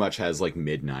very much has like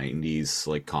mid-90s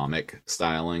like comic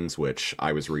stylings, which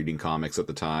I was reading comics at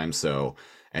the time, so.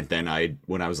 And then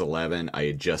when I was 11, I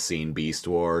had just seen Beast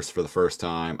Wars for the first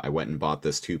time. I went and bought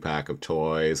this 2-pack of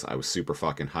toys. I was super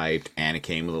fucking hyped, and it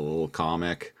came with a little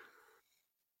comic.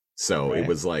 So It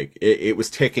was like, it was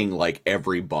ticking like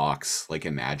every box like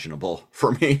imaginable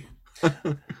for me.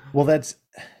 Well, that's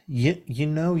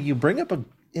you bring up an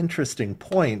interesting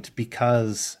point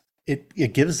because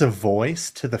it gives a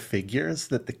voice to the figures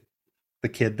that the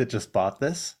kid that just bought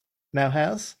this now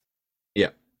has, Yeah.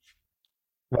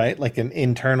 right? Like an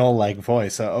internal like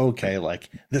voice. Okay, like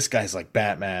this guy's like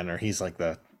Batman, or he's like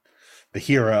the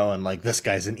hero, and like this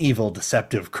guy's an evil,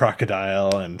 deceptive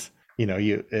crocodile, and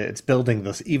it's building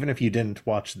this. Even if you didn't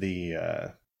watch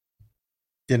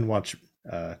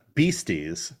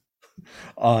Beasties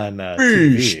on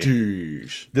TV,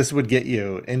 Beasties. this would get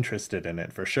you interested in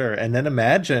it for sure. And then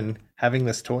imagine having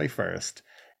this toy first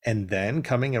and then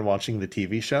coming and watching the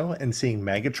TV show and seeing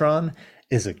Megatron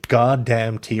is a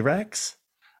goddamn T-Rex.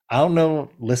 I don't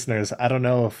know, listeners, I don't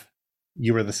know if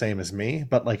you were the same as me,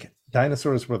 but like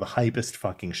dinosaurs were the hypest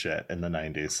fucking shit in the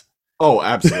 90s. Oh,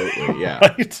 absolutely. Yeah.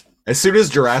 Right? As soon as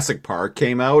Jurassic Park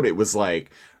came out, it was like,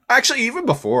 actually, even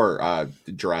before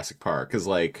Jurassic Park, because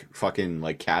like fucking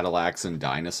like Cadillacs and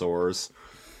Dinosaurs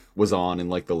was on in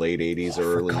like the late 80s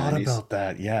or early Forgot 90s. about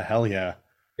that. Yeah, hell yeah.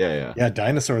 Yeah. Yeah,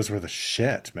 dinosaurs were the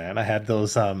shit, man. I had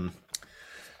those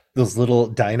little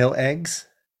dino eggs,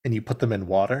 and you put them in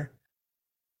water,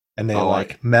 and they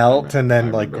melt, and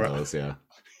then like those, yeah.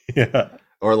 Yeah.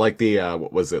 Or like the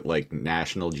what was it, like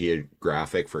National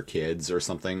Geographic for kids or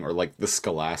something, or like the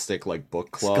Scholastic like book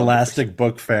club. Scholastic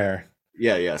Book Fair.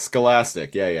 Yeah,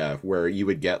 Scholastic. Yeah, where you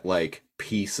would get like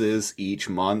pieces each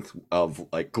month of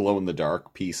like glow in the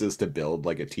dark pieces to build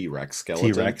like a T-Rex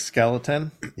skeleton. T-Rex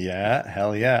skeleton. Yeah,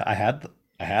 hell yeah. I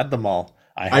had them all.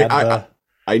 I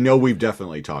know we've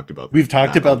definitely talked about this. We've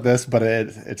talked about this, but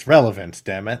it's relevant,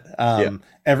 damn it.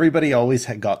 Everybody always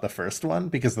had got the first one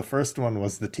because the first one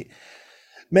was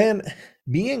Man,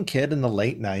 being a kid in the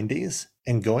late 90s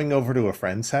and going over to a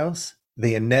friend's house,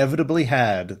 they inevitably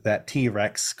had that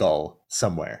T-Rex skull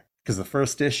somewhere because the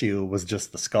first issue was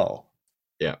just the skull.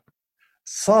 Yeah.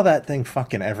 Saw that thing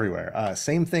fucking everywhere.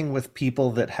 Same thing with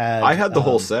people that had... I had the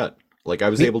whole set. Like, I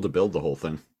was able to build the whole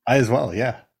thing. I as well,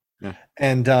 yeah. Yeah.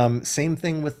 And same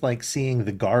thing with like seeing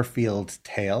the Garfield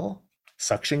tail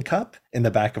suction cup in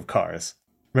the back of cars.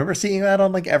 Remember seeing that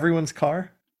on like everyone's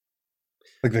car?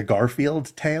 Like the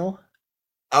Garfield tail?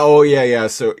 Oh, yeah.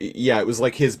 So, yeah, it was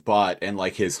like his butt and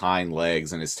like his hind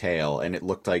legs and his tail. And it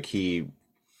looked like the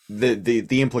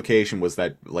implication was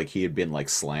that like he had been like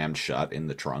slammed shut in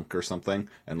the trunk or something.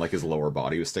 And like his lower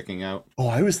body was sticking out. Oh,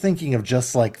 I was thinking of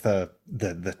just like the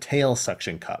tail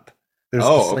suction cup. There's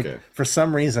okay. Like, for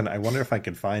some reason, I wonder if I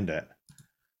could find it.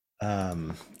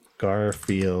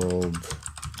 Garfield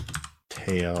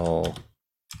tail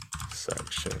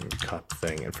suction cup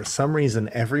thing, and for some reason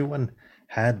everyone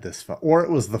had this or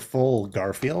it was the full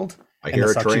Garfield. I hear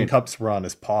the a suction train. Cups were on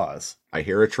his paws. I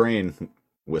hear a train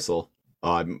whistle.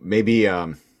 Maybe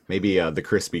the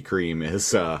Krispy Kreme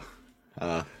is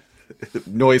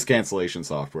noise cancellation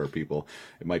software. People,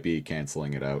 it might be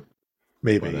canceling it out.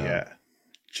 Maybe, yeah.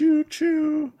 Choo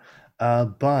choo.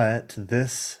 But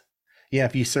this, yeah,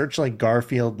 if you search like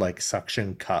Garfield like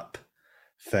suction cup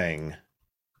thing,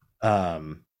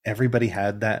 everybody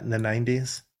had that in the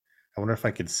 90s. I wonder if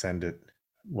I could send it.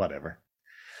 Whatever.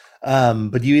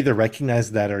 But you either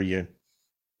recognize that or you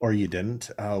didn't.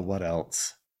 What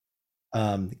else?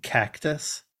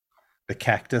 Cactus. The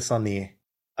cactus on the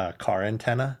car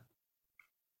antenna.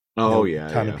 Oh, A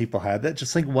ton of people had that.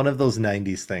 Just like one of those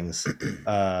 90s things.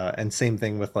 And same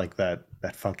thing with like that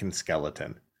fucking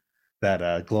skeleton.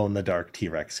 That glow in the dark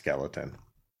T-Rex skeleton.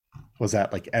 Was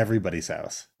at like everybody's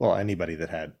house. Well, anybody that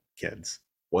had kids.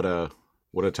 What a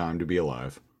time to be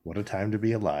alive. What a time to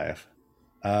be alive.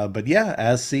 But yeah,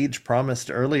 as Siege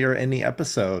promised earlier in the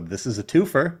episode, this is a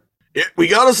twofer. We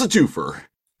got us a twofer.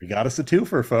 We got us a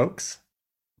twofer, folks.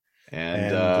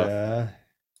 And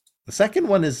the second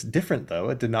one is different, though.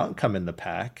 It did not come in the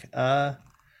pack.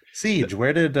 Siege,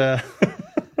 where did...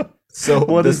 So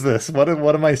what is this? What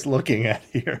am I looking at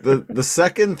here? The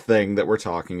second thing that we're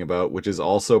talking about, which is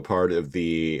also part of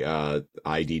the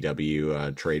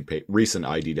IDW recent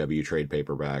IDW trade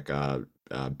paperback,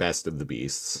 Best of the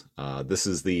Beasts. This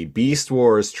is the Beast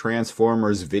Wars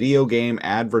Transformers video game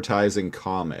advertising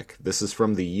comic. This is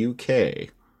from the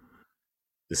UK.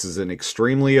 This is an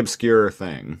extremely obscure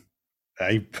thing.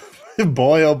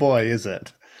 Boy, oh boy, is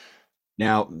it.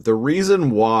 Now, the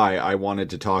reason why I wanted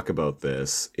to talk about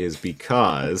this is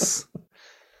because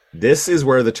this is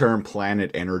where the term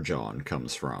Planet Energon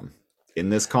comes from. In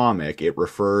this comic, it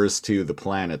refers to the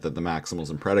planet that the Maximals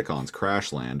and Predacons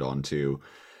crash land onto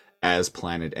as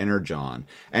Planet Energon.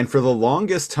 And for the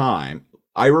longest time,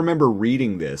 I remember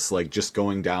reading this, like just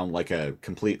going down like a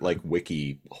complete like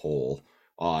wiki hole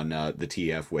on the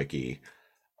TF wiki.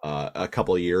 a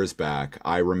couple of years back,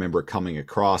 I remember coming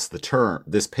across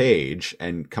this page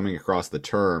and coming across the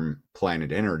term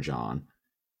Planet Energon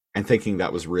and thinking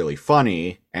that was really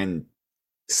funny. And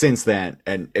since then,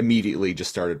 and immediately just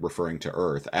started referring to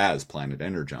Earth as Planet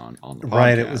Energon on the podcast.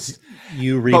 Right. It was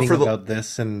you reading about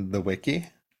this in the wiki.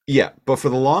 Yeah. But for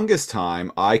the longest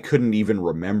time, I couldn't even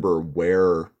remember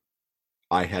where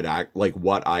I had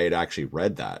what I had actually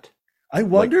read that. I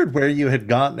wondered where you had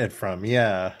gotten it from.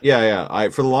 Yeah. Yeah.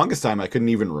 For the longest time, I couldn't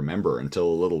even remember until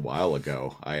a little while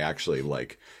ago. I actually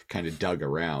kind of dug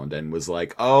around and was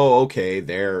like, oh, okay,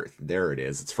 there it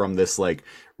is. It's from this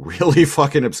really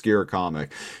fucking obscure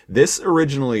comic. This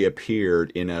originally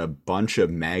appeared in a bunch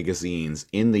of magazines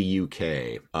in the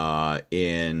UK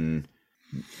in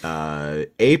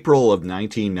April of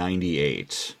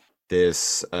 1998.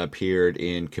 This appeared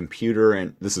in Computer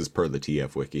and this is per the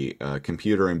TF Wiki.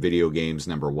 Computer and Video Games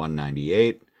number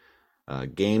 198,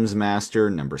 Games Master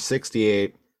number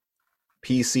 68,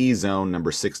 PC Zone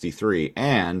number 63,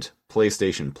 and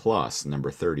PlayStation Plus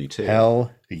number 32.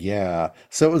 Hell yeah!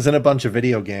 So it was in a bunch of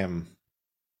video game.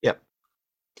 Yep.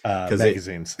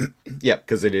 Magazines. Yep,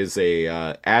 because it is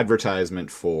a advertisement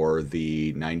for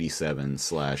the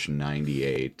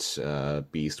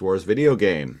 97/98 Beast Wars video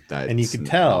game. And you can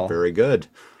tell not very good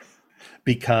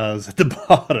because at the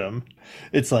bottom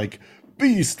it's like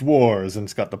Beast Wars, and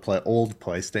it's got the old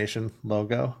PlayStation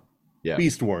logo. Yeah.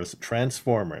 Beast Wars,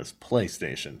 Transformers,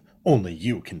 PlayStation. Only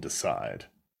you can decide.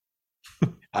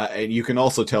 And you can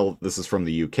also tell this is from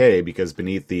the UK because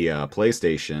beneath the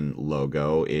PlayStation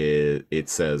logo, it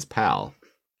says PAL.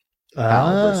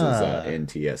 PAL versus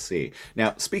NTSC.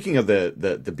 Now, speaking of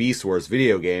the Beast Wars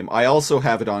video game, I also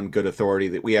have it on good authority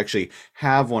that we actually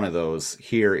have one of those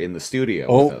here in the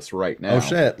studio with us right now. Oh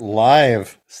shit,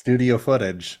 live studio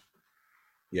footage.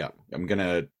 Yeah, I'm going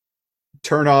to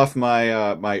turn off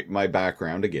my my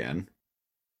background again.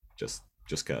 Just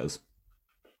cuz.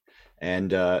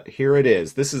 And here it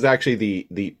is. This is actually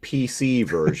the PC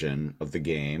version of the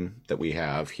game that we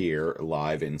have here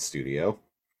live in studio.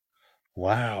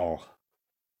 Wow.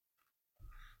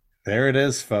 There it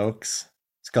is, folks.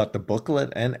 It's got the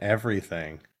booklet and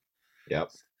everything.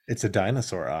 Yep. It's a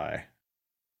dinosaur eye.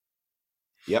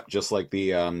 Yep, just like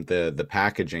the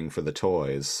packaging for the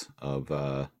toys of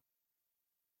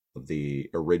the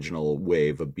original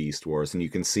wave of Beast Wars, and you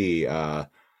can see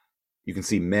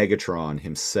Megatron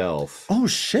himself. Oh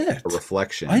shit! A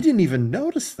reflection. I didn't even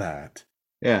notice that.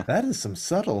 Yeah, that is some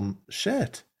subtle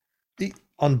shit.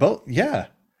 On both, yeah.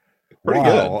 Pretty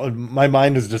good. My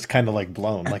mind is just kind of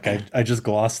blown. I just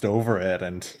glossed over it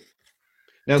and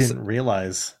didn't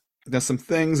realize. Now, some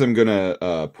things I'm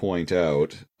gonna point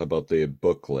out about the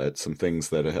booklet. Some things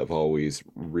that have always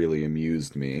really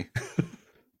amused me.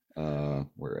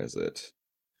 Where is it?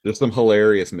 There's some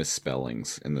hilarious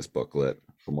misspellings in this booklet,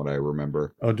 from what I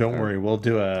remember. Oh, don't worry. We'll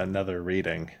do another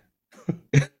reading.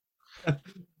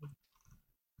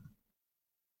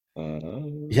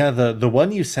 Yeah, the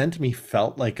one you sent me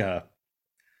felt like a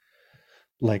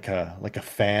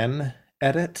fan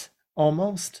edit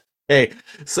almost. Hey,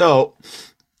 so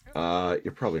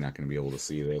you're probably not going to be able to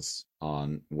see this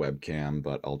on webcam,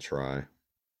 but I'll try.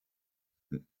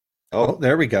 Oh,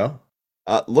 there we go.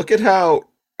 Look at how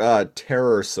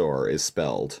Terrorsaur is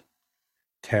spelled.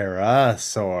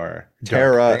 Terrorsaur.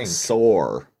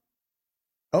 Terrorsaur.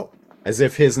 Oh. As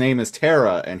if his name is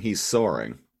Terra and he's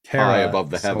soaring high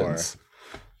above the heavens.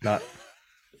 Not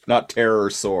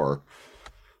Terrorsaur.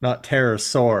 Not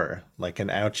Terrorsaur, like an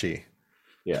ouchie.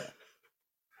 Yeah.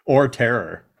 Or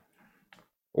terror.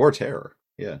 Or terror,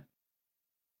 yeah.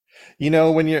 You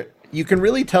know, when you can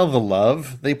really tell the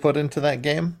love they put into that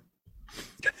game.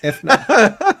 If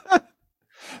not,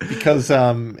 because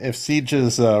if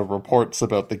Siege's reports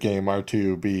about the game are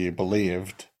to be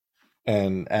believed,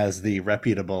 and as the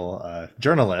reputable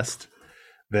journalist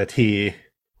that he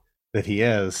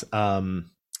is, I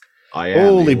am.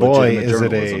 Holy boy, is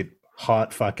it a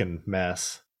hot fucking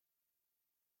mess!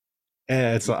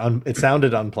 And it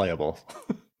sounded unplayable.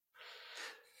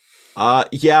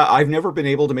 Yeah, I've never been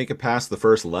able to make it past the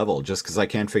first level just because I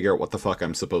can't figure out what the fuck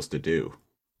I'm supposed to do.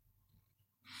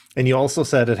 And you also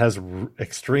said it has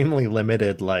extremely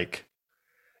limited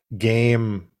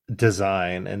game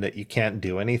design, and that you can't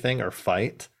do anything or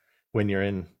fight when you're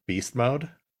in beast mode.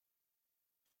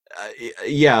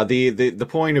 Yeah, the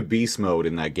point of beast mode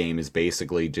in that game is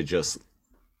basically to just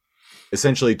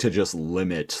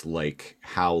limit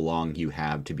how long you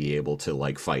have to be able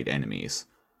to fight enemies,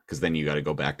 because then you got to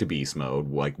go back to beast mode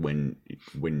when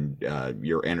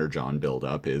your energon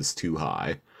buildup is too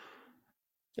high.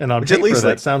 And on paper,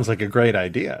 that sounds like a great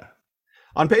idea.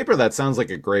 On paper, that sounds like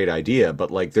a great idea,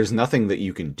 but like, there's nothing that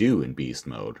you can do in beast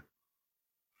mode.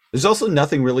 There's also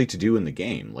nothing really to do in the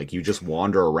game. Like, you just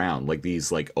wander around like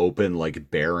these like open,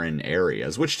 like barren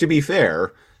areas. Which, to be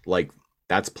fair, like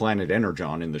that's Planet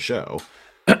Energon in the show.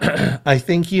 I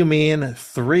think you mean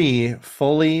 3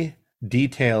 fully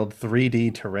detailed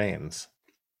 3D terrains.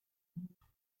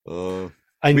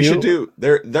 We should do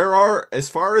there are, as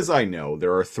far as I know,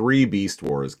 there are 3 Beast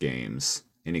Wars games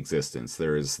in existence.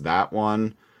 There's that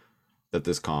one that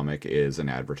this comic is an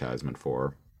advertisement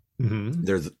for. Mm-hmm.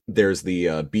 There's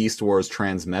the Beast Wars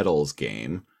Transmetals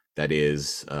game that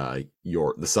is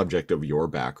the subject of your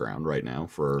background right now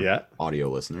for audio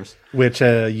listeners. Which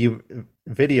you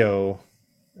video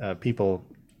people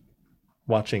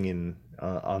watching in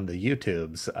on the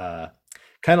YouTubes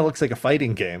kind of looks like a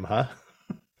fighting game, huh?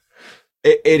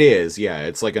 It is, yeah.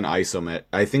 It's like an I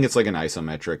think it's like an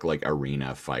isometric like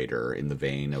arena fighter in the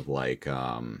vein of like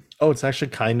it's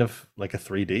actually kind of like a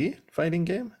 3D fighting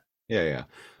game. Yeah.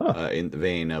 Huh. In the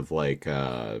vein of like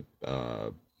Soul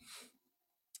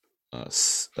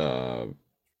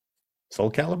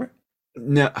Calibur?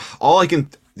 No,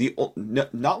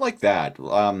 not like that.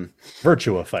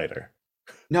 Virtua Fighter.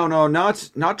 No,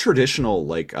 not traditional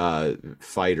like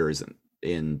fighters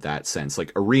in that sense,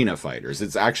 like arena fighters.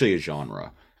 It's actually a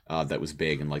genre that was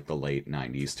big in like the late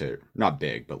 90s to, not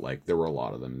big, but like there were a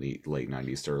lot of them in the late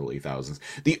 90s to early thousands.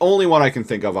 The only one I can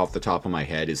think of off the top of my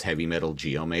head is Heavy Metal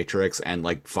Geomatrix, and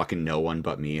like fucking no one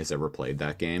but me has ever played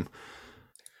that game.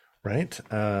 Right.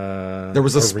 There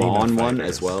was a Spawn one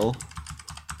as well.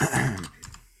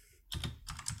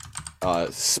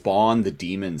 Spawn the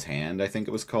Demon's Hand, I think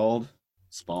it was called.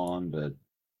 Spawn the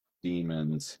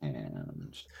Demon's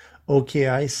Hand. Okay,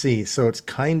 I see. So it's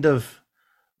kind of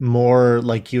more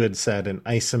like you had said, an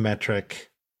isometric.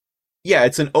 Yeah,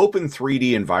 it's an open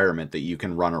 3D environment that you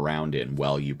can run around in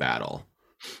while you battle.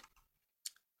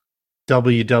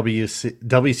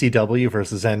 WCW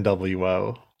versus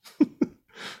NWO.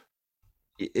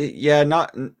 Yeah,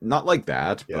 not like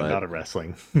that. Yeah, but not a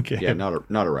wrestling game. Yeah,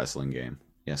 not a wrestling game.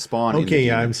 Yeah, Spawn. Okay,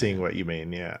 yeah, I'm seeing what you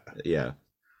mean. Yeah.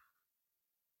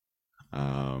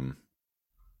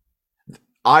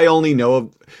 I only know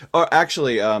of. Oh,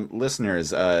 actually,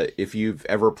 listeners, if you've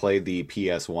ever played the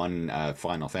PS1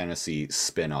 Final Fantasy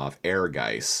spin-off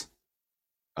Ehrgeiz,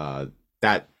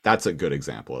 that's a good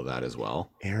example of that as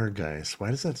well. Ehrgeiz. Why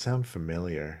does that sound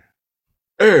familiar?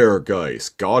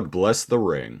 Ehrgeiz, God bless the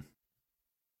ring.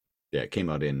 Yeah, it came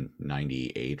out in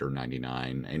 98 or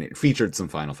 99, and it featured some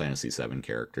Final Fantasy VII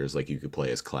characters. Like, you could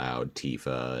play as Cloud,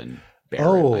 Tifa, and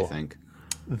Barret, I think.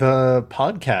 The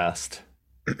podcast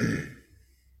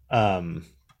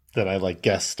that I like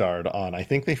guest starred on, I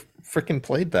think they freaking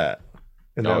played that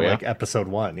in their like episode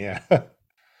 1. Yeah.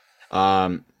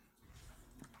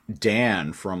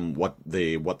 Dan from what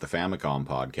the Famicom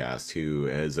podcast, who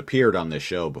has appeared on this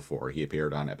show before. He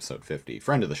appeared on episode 50,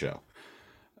 friend of the show.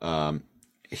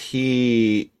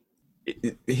 His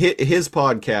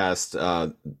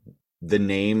podcast, the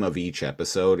name of each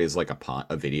episode is like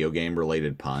a video game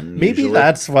related pun. Maybe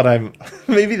that's what I'm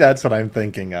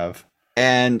thinking of.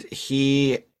 And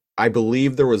I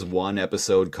believe there was one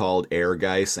episode called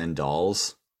Ehrgeiz and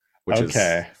Dolls, which is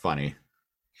funny.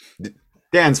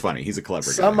 Dan's funny. He's a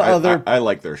clever guy. I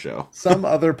like their show. Some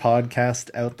other podcast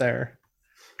out there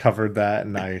covered that,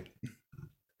 and I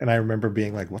remember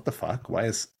being like, "What the fuck? Why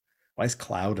is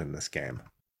Cloud in this game?"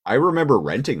 I remember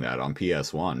renting that on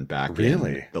PS1 back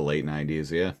in the late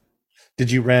 90s. Yeah.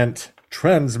 Did you rent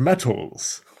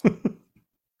Transmetals?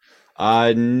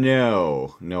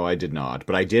 No, I did not.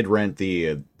 But I did rent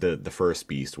the first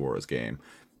Beast Wars game.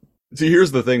 So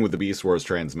here's the thing with the Beast Wars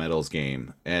Transmetals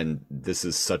game, and this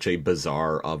is such a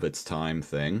bizarre of its time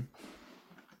thing.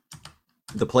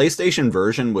 The PlayStation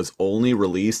version was only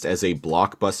released as a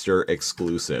Blockbuster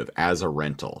exclusive, as a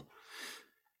rental.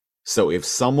 So if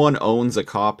someone owns a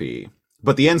copy,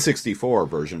 but the N64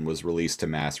 version was released to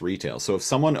mass retail. So if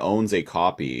someone owns a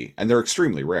copy, and they're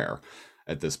extremely rare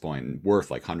at this point, worth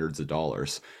like hundreds of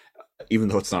dollars, even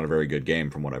though it's not a very good game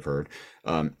from what I've heard.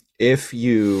 If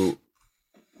you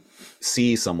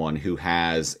see someone who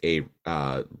has a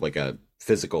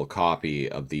physical copy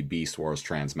of the Beast Wars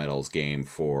Transmetals game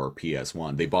for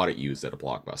PS1, they bought it used at a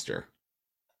Blockbuster.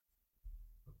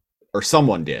 Or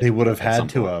someone did. They would have had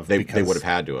to have. They would have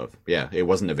had to have. Yeah, it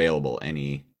wasn't available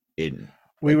Wait.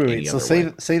 So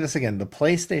say this again. The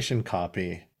PlayStation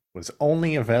copy was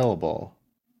only available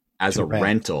as a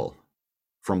rental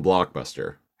from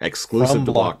Blockbuster, exclusive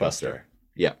to Blockbuster.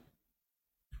 Yeah.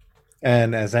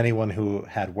 And as anyone who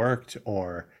had worked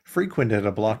or frequented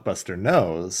a Blockbuster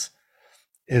knows,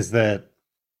 is that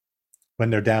when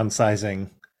they're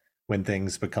downsizing when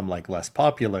things become like less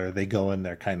popular, they go in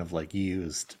their kind of like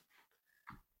used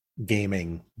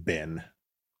gaming bin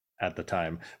at the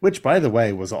time, which by the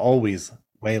way was always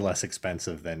way less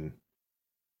expensive than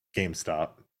GameStop.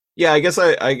 Yeah, I guess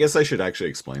I should actually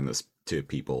explain this to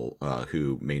people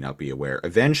who may not be aware.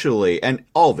 Eventually, and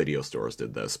all video stores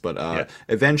did this, but Yeah.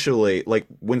 eventually, like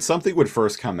when something would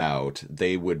first come out,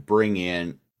 they would bring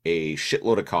in a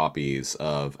shitload of copies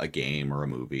of a game or a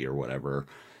movie or whatever,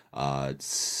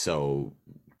 so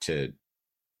to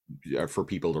for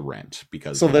people to rent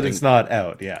because So that renting, it's not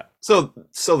out, yeah. so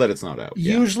that it's not out.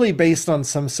 Yeah, Usually based on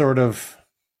some sort of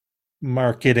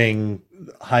marketing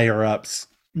higher ups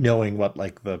knowing what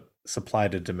like the supply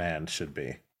to demand should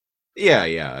be. yeah,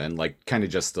 and like kind of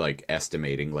just like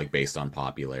estimating like based on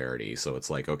popularity. So it's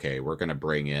like, okay, we're gonna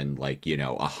bring in like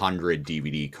 100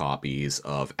 DVD copies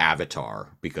of Avatar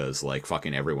because like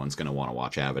fucking everyone's gonna want to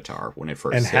watch Avatar when it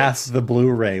first And half hits. the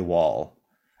Blu-ray wall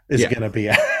is Yeah. going to be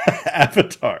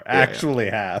Avatar. Yeah. Actually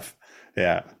half.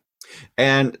 Yeah.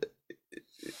 And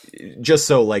just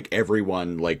so like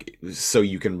everyone like so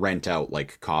you can rent out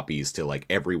like copies to like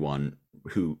everyone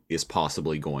who is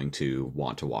possibly going to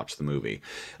want to watch the movie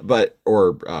but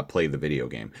or play the video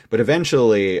game, but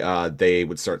eventually they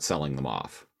would start selling them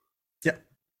off.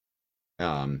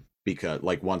 Yeah. Because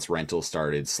like once rentals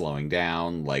started slowing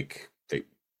down, like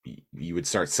you would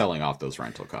start selling off those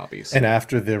rental copies. And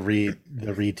after the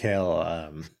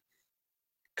retail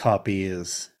copy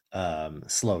is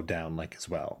slowed down like as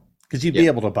well, because you'd be Yeah.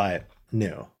 able to buy it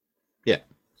new. Yeah.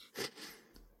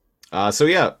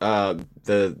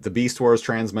 The Beast Wars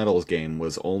Transmetals game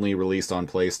was only released on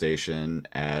PlayStation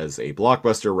as a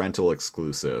Blockbuster rental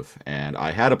exclusive, and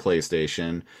I had a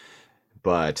PlayStation,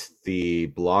 but the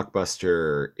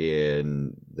Blockbuster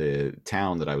in the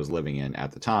town that I was living in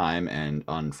at the time, and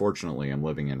unfortunately I'm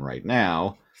living in right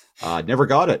now, never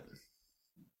got it.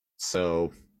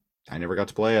 So I never got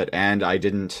to play it, and I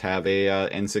didn't have a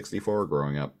N64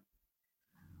 growing up.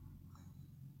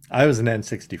 I was an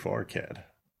N64 kid,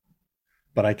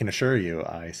 but I can assure you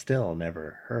I still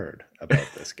never heard about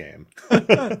this game.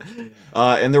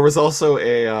 And there was also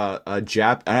a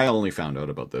Jap. I only found out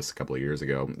about this a couple of years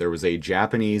ago. There was a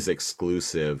Japanese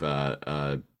exclusive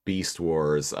Beast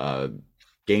Wars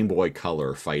Game Boy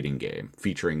Color fighting game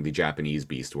featuring the Japanese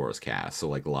Beast Wars cast, so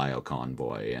like Lio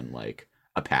Convoy and like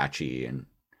Apache and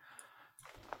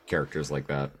characters like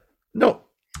that. No.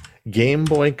 Game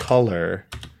Boy Color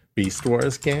Beast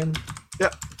Wars game? Yeah,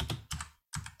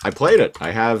 I played it.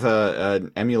 I have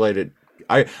an emulated.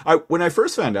 I when I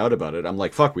first found out about it, I'm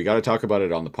like, fuck, we got to talk about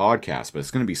it on the podcast, but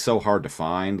it's going to be so hard to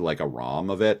find like a ROM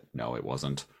of it. No, it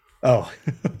wasn't. Oh.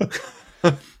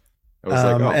 I was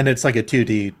like, oh, And it's like a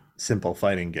 2D simple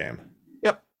fighting game.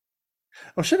 yep.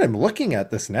 Oh shit, I'm looking at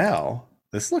this now.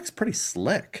 This looks pretty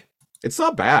slick. It's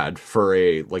not bad for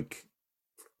a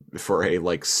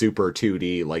super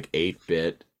 2D like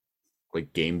 8-bit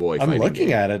like Game Boy. I'm fighting looking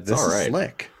game. at it. It's This all is right.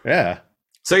 slick. Yeah.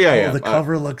 So yeah, Oh, yeah. the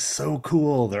cover looks so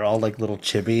cool. They're all like little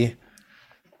chibi,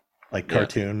 like Yeah.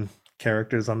 cartoon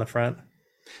characters on the front.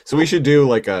 So we should do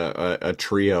like a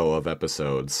trio of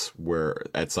episodes where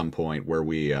at some point where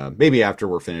we maybe after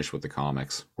we're finished with the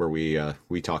comics where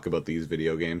we talk about these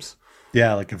video games.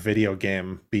 Yeah, like a video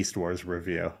game Beast Wars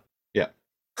review. Yeah.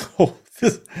 Oh,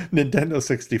 this Nintendo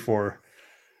 64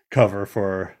 cover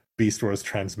for Beast Wars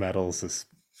Transmetals is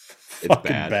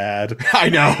fucking bad. I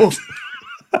know.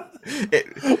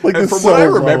 Like, And it's from so what I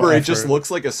low remember, it just effort.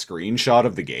 looks like a screenshot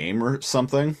of the game or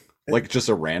something, like just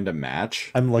a random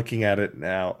match. I'm looking at it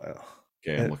now.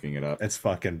 Okay, I'm looking it up. It's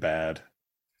fucking bad.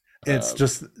 It's Uh,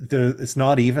 just it's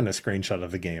not even a screenshot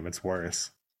of the game. It's worse.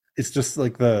 It's just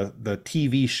like the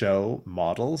TV show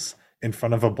models in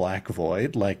front of a black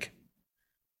void, like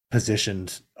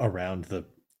positioned around the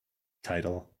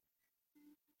title.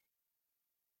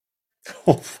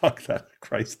 Oh fuck that!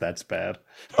 Christ, that's bad.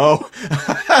 Oh,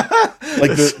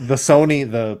 Like the Sony,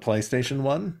 the PlayStation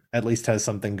one, at least has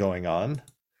something going on.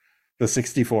 The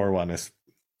 64 one is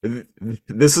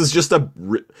this is just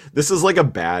this is like a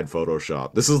bad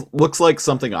Photoshop. Looks like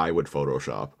something I would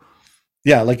Photoshop.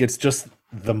 yeah, like it's just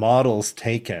the models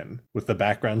taken with the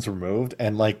backgrounds removed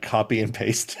and like copy and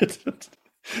pasted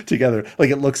together.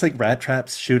 Like it looks like Rat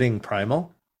Trap's shooting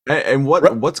Primal. And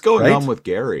Right- what's going right? on with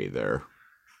Gary there?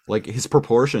 Like his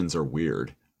proportions are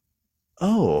weird.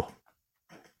 Oh.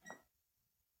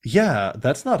 Yeah,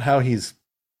 that's not how he's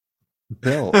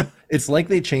built. It's like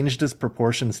they changed his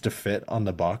proportions to fit on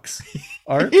the box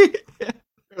art.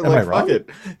 Am I wrong? It.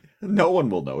 No one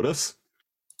will notice.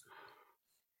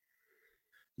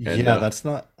 And, Yeah, that's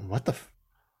not what the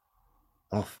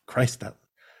oh Christ,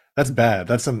 that's bad.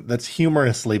 That's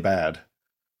humorously bad.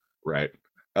 Right.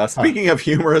 Speaking of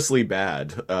humorously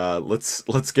bad,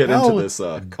 let's get How into this.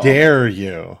 dare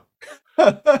you?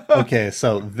 Okay,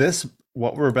 so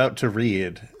what we're about to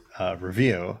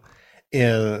review,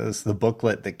 is the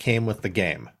booklet that came with the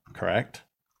game, correct?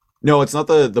 No, it's not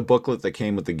the booklet that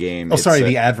came with the game. Oh, sorry,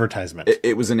 the advertisement.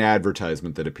 It was an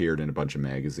advertisement that appeared in a bunch of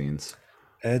magazines.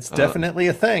 It's definitely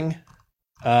a thing.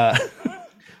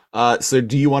 So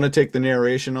do you want to take the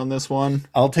narration on this one?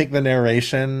 I'll take the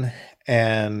narration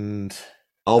and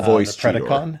I'll voice the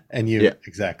Predacon, and you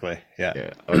exactly.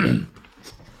 Yeah. Okay.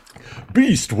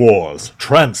 Beast Wars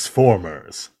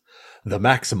Transformers. The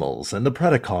Maximals and the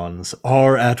Predacons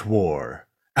are at war.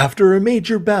 After a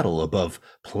major battle above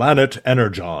Planet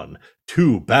Energon,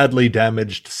 2 badly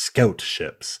damaged scout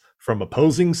ships from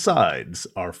opposing sides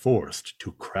are forced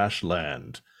to crash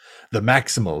land. The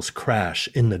Maximals crash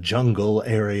in the jungle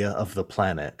area of the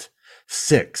planet.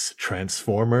 6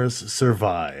 Transformers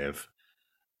survive.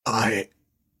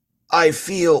 I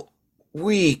feel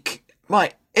weak.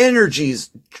 My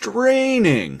energy's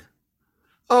draining.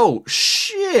 Oh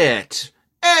shit!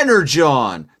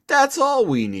 Energon! That's all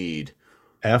we need.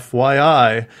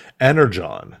 FYI,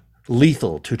 Energon,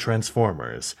 lethal to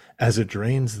Transformers as it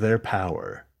drains their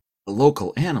power. The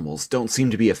local animals don't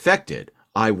seem to be affected.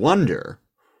 I wonder.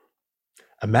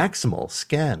 A Maximal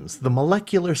scans the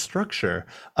molecular structure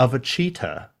of a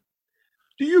cheetah.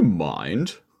 Do you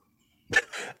mind?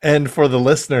 And for the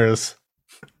listeners,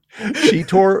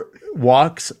 Cheetor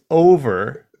walks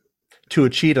over to a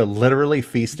cheetah literally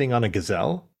feasting on a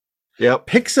gazelle, Yep.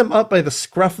 picks him up by the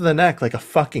scruff of the neck like a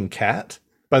fucking cat.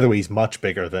 By the way, he's much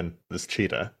bigger than this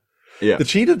cheetah. Yeah. The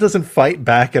cheetah doesn't fight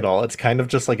back at all. It's kind of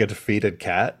just like a defeated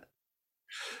cat.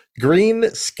 Green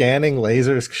scanning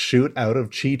lasers shoot out of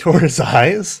Cheetor's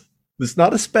eyes. It's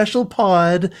not a special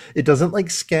pod. It doesn't like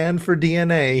scan for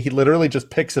DNA. He literally just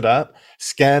picks it up,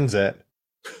 scans it,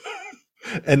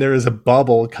 and there is a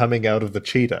bubble coming out of the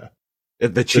cheetah.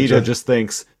 The cheetah just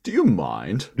thinks, "Do you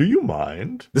mind?" Do you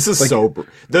mind? This is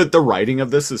the writing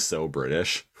of this is so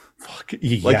British. Fuck,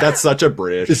 yeah. Like that's such a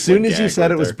British. As soon as you gag said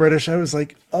right it was there. British, I was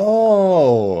like,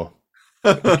 oh.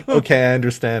 Okay, I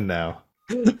understand now.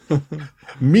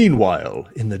 Meanwhile,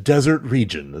 in the desert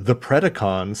region, the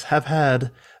Predacons have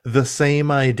had the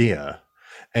same idea.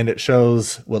 And it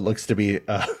shows what looks to be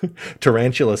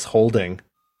Tarantulas holding,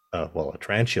 a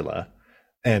tarantula,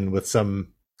 and with some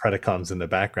Predacons in the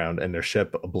background and their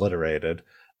ship obliterated.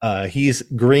 He's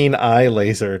green eye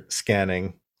laser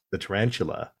scanning the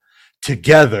tarantula.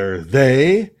 Together,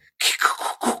 they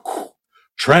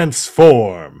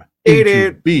transform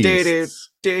into beasts.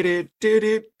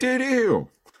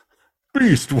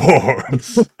 Beast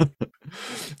Wars.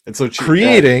 And so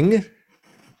Creating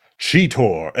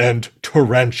Cheetor and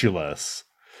Tarantulas,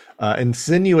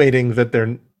 insinuating that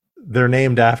they're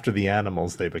named after the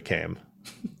animals they became.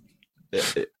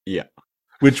 Yeah.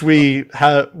 Which we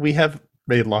have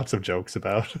made lots of jokes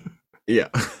about. Yeah.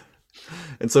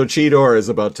 And so Cheetor is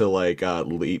about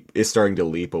to is starting to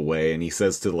leap away, and he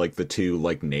says to the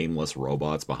 2 nameless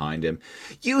robots behind him,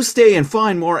 "You stay and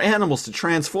find more animals to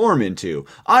transform into.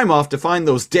 I'm off to find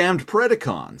those damned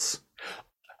Predacons."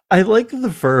 I like the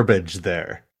verbiage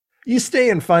there. You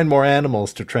stay and find more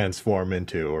animals to transform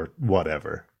into, or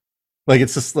whatever. Like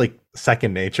it's just like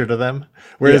second nature to them.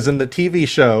 Whereas in the TV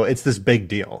show, it's this big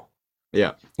deal.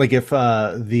 Yeah. Like if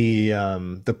the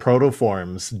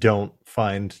protoforms don't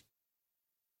find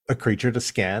a creature to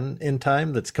scan in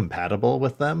time that's compatible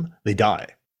with them, they die.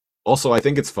 Also, I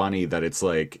think it's funny that it's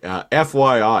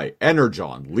FYI,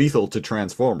 Energon, lethal to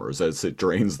Transformers as it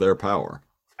drains their power.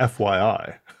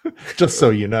 FYI. Just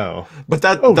so you know. But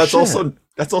that's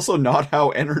also not how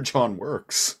Energon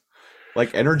works.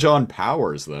 Like Energon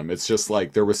powers them. It's just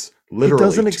there was literally It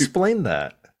doesn't explain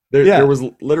that. There was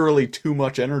literally too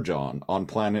much Energon on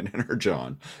planet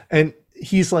Energon. And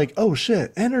he's like, oh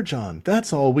shit, Energon,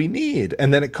 that's all we need.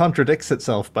 And then it contradicts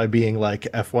itself by being like,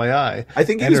 FYI. I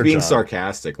think he was being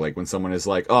sarcastic, like when someone is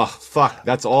like, oh, fuck,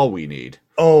 that's all we need.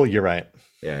 Oh, you're right.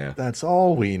 Yeah. That's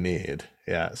all we need.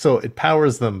 Yeah. So it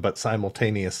powers them, but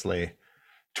simultaneously,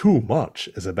 too much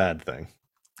is a bad thing.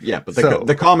 Yeah, but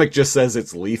the comic just says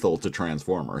it's lethal to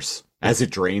Transformers as it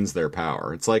drains their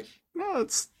power. It's like, no,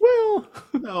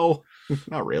 no,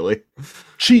 not really.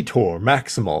 Cheetor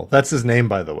Maximal. That's his name,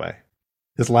 by the way.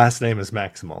 His last name is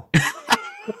Maximal.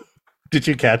 Did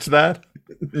you catch that?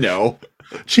 No.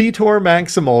 Cheetor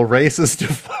Maximal races to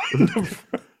find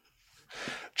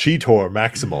Cheetor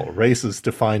Maximal races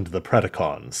to find the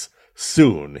Predacons.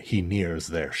 Soon he nears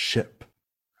their ship.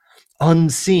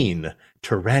 Unseen,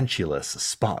 Tarantulas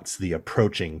spots the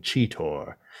approaching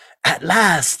Cheetor. At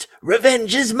last,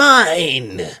 revenge is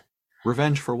mine!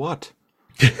 Revenge for what?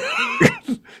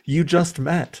 you just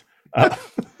met.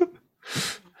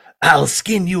 I'll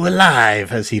skin you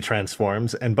alive as he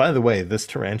transforms. And by the way, this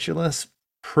Tarantulas,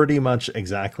 pretty much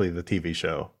exactly the TV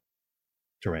show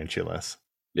Tarantulas.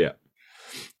 Yeah.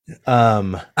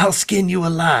 I'll skin you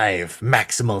alive,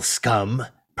 Maximal Scum.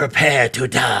 Prepare to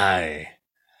die.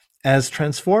 As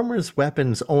Transformers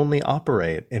weapons only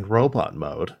operate in robot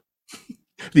mode,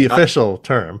 the official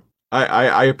term.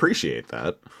 I appreciate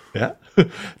that. Yeah.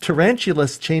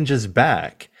 Tarantulas changes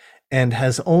back and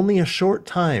has only a short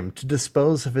time to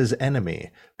dispose of his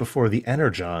enemy before the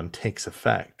Energon takes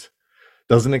effect.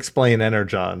 Doesn't explain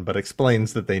Energon, but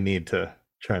explains that they need to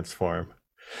transform.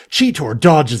 Cheetor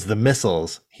dodges the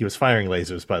missiles. He was firing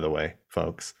lasers, by the way,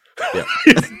 folks. Yeah.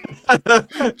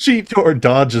 Cheetor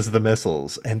dodges the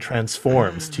missiles and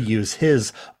transforms to use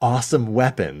his awesome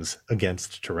weapons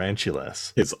against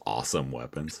Tarantulas. His awesome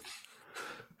weapons.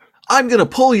 I'm going to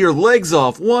pull your legs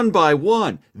off one by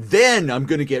one. Then I'm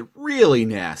going to get really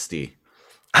nasty.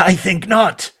 I think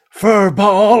not.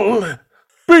 Furball.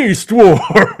 Beast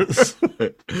Wars.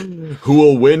 Who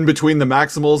will win between the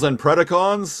Maximals and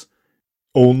Predacons?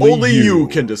 Only you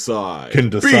can decide.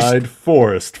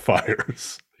 Forest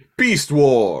fires. Beast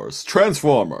Wars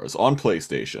Transformers on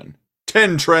PlayStation.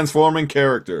 10 transforming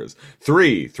characters,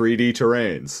 3 3D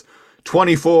terrains,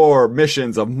 24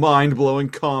 missions of mind-blowing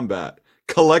combat,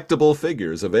 collectible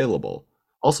figures available.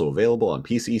 Also available on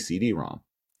PC CD-ROM.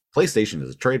 PlayStation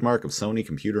is a trademark of Sony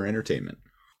Computer Entertainment.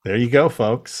 There you go,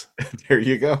 folks. There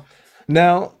you go.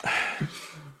 Now,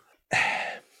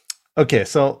 okay,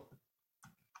 so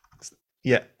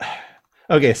yeah.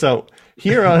 Okay, so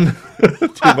here on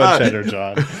Too Much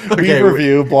Energon, we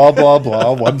review blah, blah,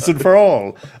 blah once and for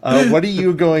all. What are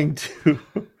you going to,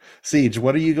 Siege,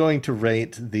 what are you going to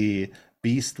rate the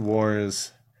Beast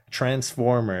Wars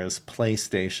Transformers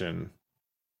PlayStation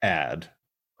ad?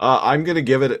 I'm going to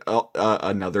give it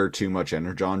another Too Much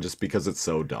Energon just because it's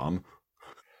so dumb.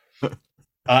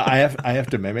 I have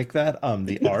to mimic that.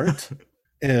 The art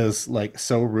is like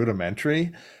so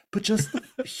rudimentary, but just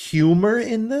the humor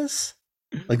in this,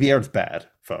 like the art's bad,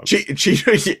 folks. It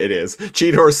is.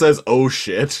 Cheetor says, "Oh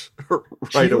shit!"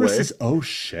 right away. Says, "Oh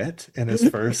shit!" in his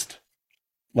first,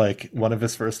 like one of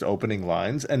his first opening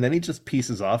lines, and then he just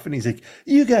pieces off and he's like,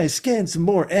 "You guys scan some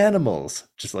more animals,"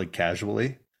 just like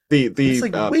casually. It's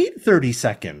like wait 30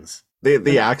 seconds. The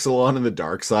Axelon and the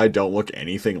Dark Side don't look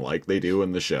anything like they do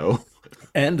in the show.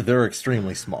 And they're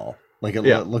extremely small. Like it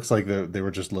looks like they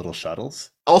were just little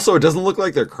shuttles. Also, it doesn't look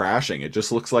like they're crashing. It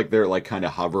just looks like they're like kind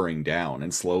of hovering down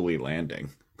and slowly landing.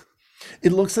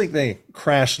 It looks like they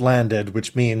crash landed,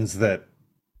 which means that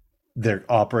their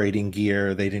operating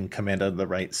gear, they didn't come in at the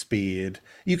right speed.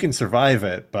 You can survive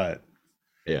it, but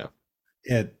yeah,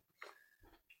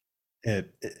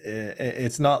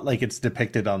 it's not like it's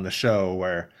depicted on the show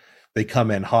where they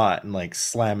come in hot and like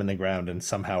slam in the ground and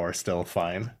somehow are still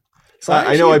fine. So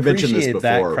I know I've mentioned this before.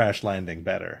 That crash landing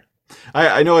better.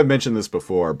 I know I've mentioned this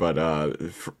before, but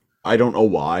I don't know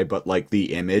why, but like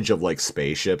the image of like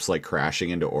spaceships like crashing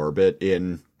into orbit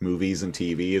in movies and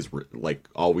TV is like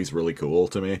always really cool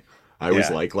to me. I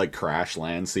always like crash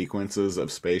land sequences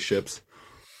of spaceships.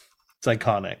 It's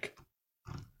iconic.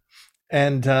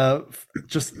 And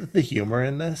just the humor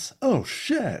in this. Oh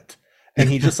shit. And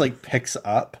he just like picks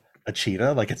up a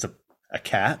cheetah like it's a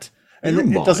cat.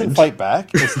 And it doesn't fight back.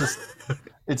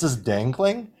 It's just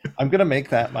dangling. I'm gonna make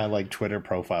that my like Twitter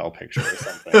profile picture or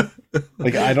something.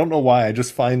 Like I don't know why. I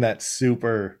just find that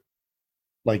super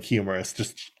like humorous.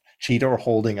 Just Cheetor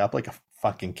holding up like a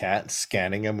fucking cat,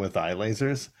 scanning him with eye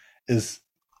lasers is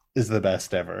the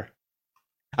best ever.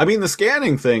 I mean, the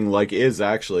scanning thing like is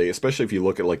actually, especially if you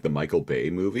look at like the Michael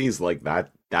Bay movies, like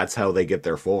that's how they get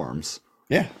their forms.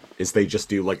 Yeah. Is they just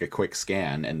do like a quick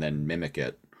scan and then mimic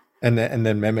it. And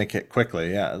then mimic it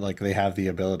quickly, yeah. Like they have the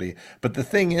ability. But the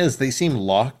thing is, they seem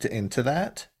locked into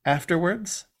that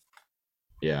afterwards.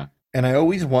 Yeah. And I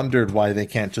always wondered why they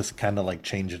can't just kind of like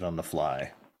change it on the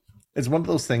fly. It's one of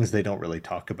those things they don't really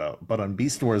talk about. But on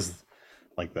Beast Wars,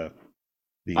 like the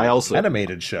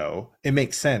animated show, it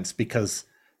makes sense because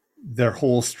their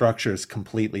whole structure is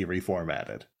completely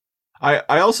reformatted.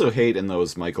 I also hate in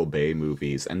those Michael Bay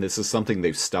movies, and this is something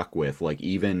they've stuck with, like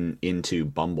even into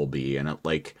Bumblebee, and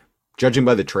like judging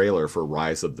by the trailer for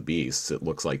Rise of the Beasts, it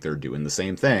looks like they're doing the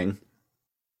same thing.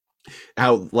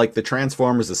 How like the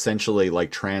Transformers essentially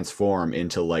like transform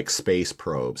into like space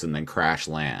probes and then crash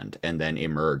land and then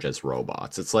emerge as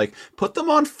robots. It's like put them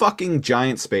on fucking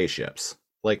giant spaceships.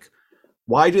 Like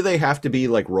why do they have to be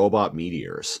like robot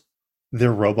meteors?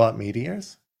 They're robot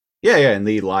meteors? Yeah, in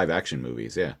the live action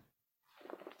movies, yeah.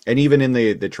 And even in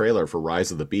the trailer for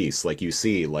Rise of the Beast, like you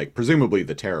see, like presumably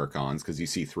the Terracons, because you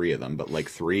see three of them, but like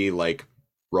three like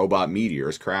robot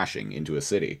meteors crashing into a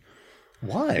city.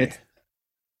 Why?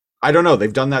 I don't know.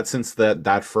 They've done that since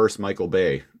that first Michael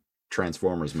Bay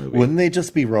Transformers movie. Wouldn't they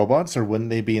just be robots, or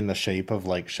wouldn't they be in the shape of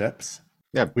like ships?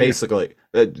 Yeah, basically.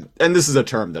 And this is a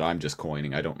term that I'm just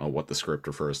coining. I don't know what the script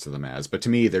refers to them as, but to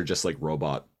me, they're just like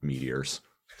robot meteors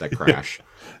that crash.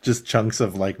 Just chunks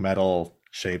of like metal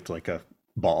shaped like a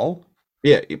ball?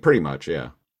 Yeah, pretty much, yeah.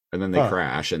 And then they Huh.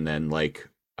 crash, and then like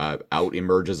out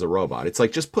emerges a robot. It's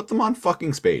like, just put them on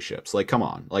fucking spaceships. Like, come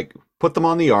on. Like, put them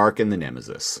on the Ark and the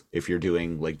Nemesis if you're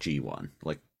doing like G1.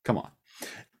 Like, come on.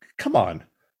 Come on.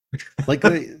 Like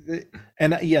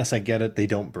and yes, I get it. They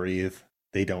don't breathe.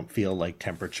 They don't feel like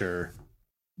temperature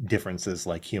differences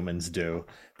like humans do.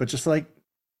 But just like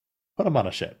put them on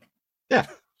a ship. Yeah.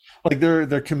 Like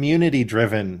they're community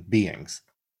driven beings.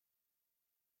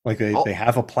 Like they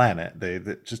have a planet. They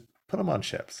just put them on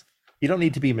ships. You don't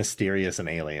need to be mysterious and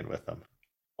alien with them.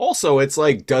 Also, it's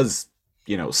like, does,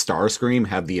 Starscream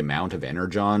have the amount of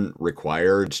energon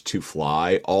required to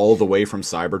fly all the way from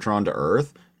Cybertron to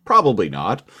Earth? Probably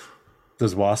not.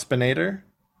 Does Waspinator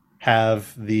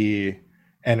have the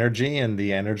energy and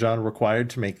the energon required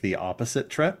to make the opposite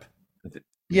trip?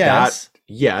 Yes.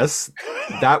 Yes.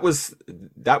 That was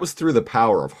through the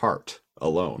power of heart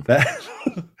alone.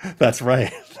 That's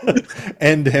right.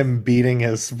 And him beating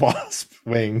his wasp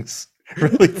wings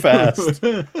really fast.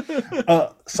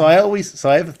 So I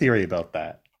have a theory about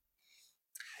that.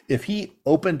 If he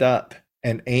opened up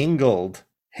and angled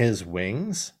his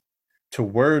wings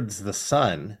towards the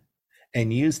sun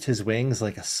and used his wings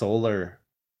like a solar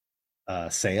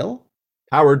sail,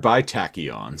 Powered by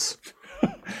tachyons.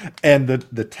 and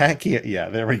the tachyon, yeah,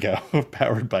 there we go.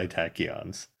 Powered by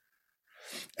tachyons.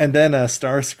 And then a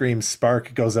Starscream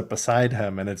spark goes up beside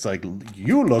him, and it's like,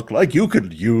 you look like you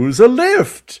could use a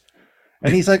lift.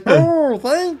 And he's like, oh,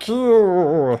 thank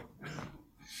you.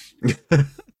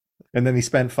 And then he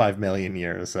spent 5 million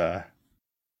years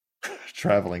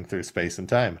traveling through space and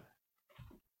time.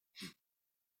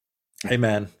 Hey,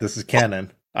 man, this is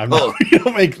canon. I'm not, you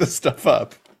don't make this stuff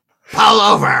up. Pull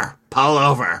over! Pull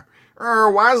over!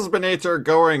 Waspinator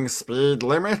going speed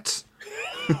limit?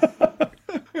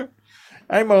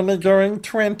 I'm only going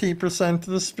 20%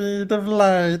 the speed of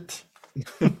light.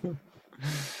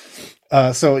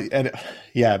 But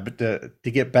to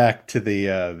get back to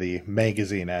the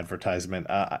magazine advertisement,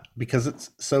 because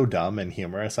it's so dumb and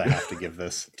humorous, I have to give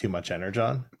this too much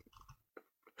energon.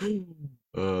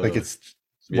 Like it's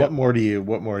yeah. What more do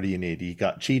you need? You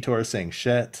got Cheetor saying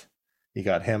shit. You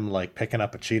got him like picking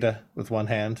up a cheetah with one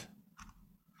hand.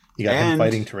 You got him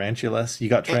fighting Tarantulas. You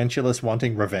got Tarantulas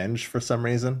wanting revenge for some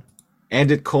reason. And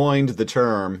it coined the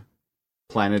term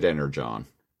Planet Energon,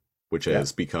 which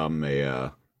has become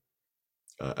a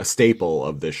staple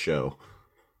of this show.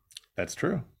 That's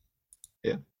true.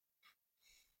 Yeah.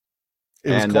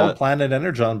 It was called Planet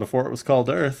Energon before it was called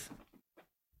Earth.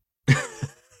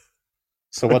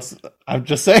 So I'm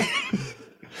just saying,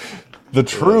 the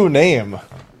true name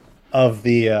of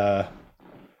the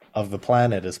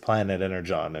planet is Planet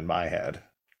Energon in my head.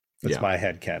 That's my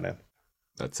head canon.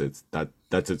 That's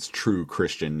its true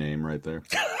Christian name right there.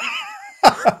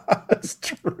 That's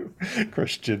true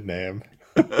Christian name.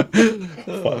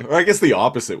 Or I guess the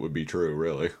opposite would be true,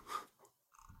 really.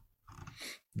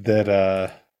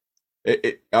 That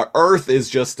Earth is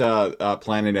just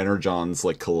Planet Energon's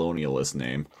like colonialist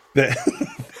name. There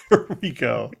we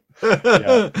go.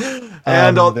 Yeah.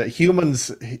 And that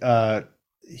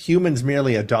humans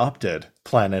merely adopted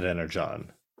Planet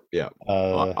Energon. Yeah,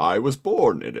 I was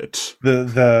born in it.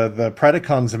 The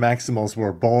Predacons and Maximals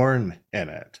were born in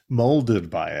it, molded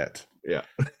by it. Yeah.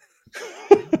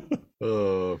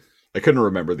 I couldn't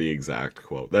remember the exact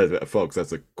quote. Folks,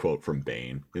 that's a quote from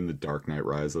Bane in The Dark Knight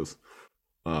Rises.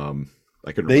 I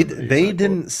couldn't. They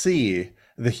didn't see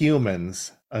the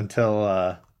humans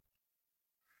until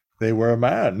they were a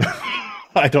man.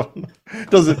 I don't.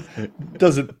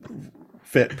 Doesn't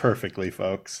fit perfectly,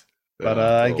 folks. But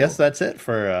I guess that's it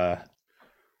for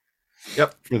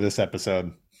for this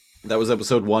episode. That was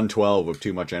episode 112 of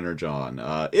Too Much Energon.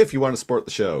 If you want to support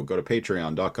the show, go to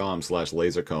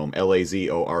patreon.com/lasercomb,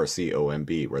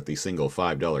 LAZORCOMB. We're at the single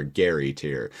 $5 Gary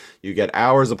tier. You get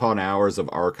hours upon hours of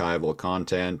archival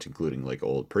content, including like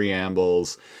old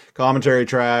preambles, commentary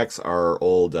tracks, our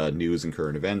old news and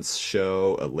current events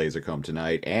show, Lasercomb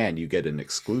Tonight, and you get an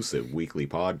exclusive weekly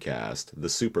podcast, the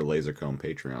Super Lasercomb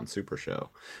Patreon Super Show.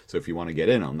 So if you want to get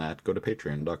in on that, go to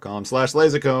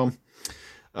patreon.com/lasercomb.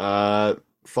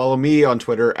 follow me on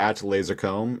Twitter at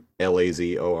Lazorcomb,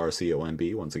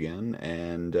 LAZORCOMB, once again.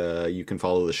 And you can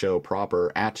follow the show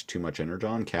proper at Too Much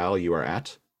Energon. Cal, you are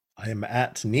at? I am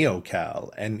at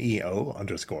NeoKal, NEO_KAL.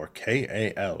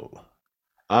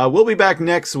 We'll be back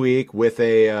next week with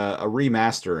a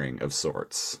remastering of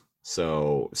sorts.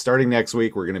 So starting next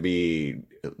week, we're going to be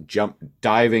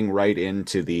diving right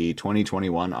into the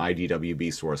 2021 IDW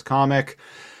Beast Wars comic,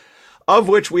 of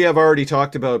which we have already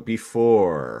talked about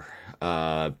before.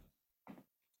 So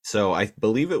I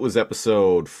believe it was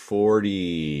episode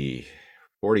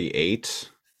 48,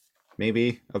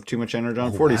 maybe, of Too Much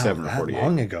Energon. 47 or 48.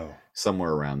 Long ago.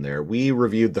 Somewhere around there. We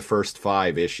reviewed the first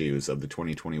 5 issues of the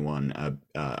 2021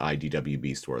 IDW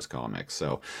Beast Wars comics.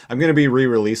 So I'm going to be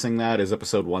re-releasing that as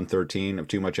episode 113 of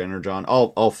Too Much Energon.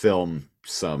 I'll film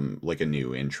some, like, a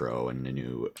new intro and a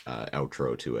new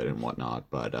outro to it and whatnot.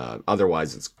 But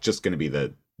otherwise, it's just going to be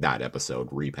that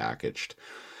episode repackaged.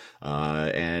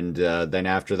 And then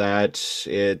after that,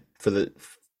 for the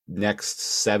next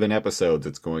 7 episodes,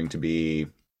 it's going to be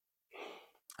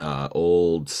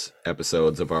old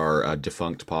episodes of our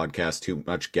defunct podcast, Too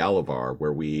Much Galavar,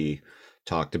 where we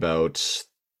talked about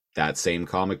that same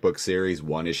comic book series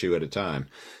 1 issue at a time.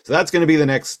 So that's going to be the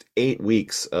next 8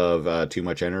 weeks of Too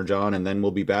Much Energon, and then we'll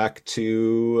be back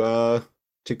to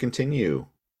continue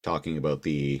talking about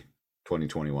the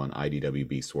 2021 IDW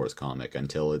Beast Wars comic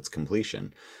until its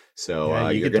completion. So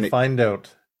you get to find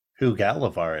out who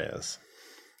Galavar is.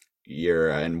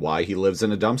 And why he lives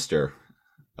in a dumpster.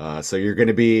 So you're going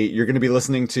to be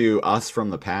listening to us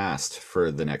from the past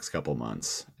for the next couple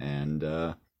months, and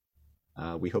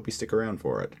we hope you stick around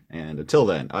for it. And until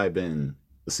then, I've been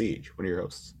The Siege, one of your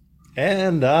hosts,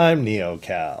 and I'm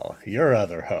NeoKal, your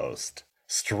other host,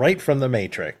 straight from the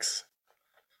Matrix.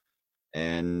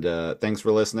 And thanks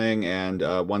for listening. And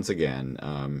once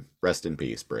again, rest in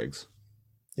peace, Briggs.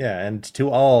 Yeah, and to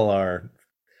all our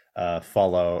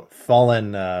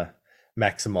fallen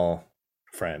Maximal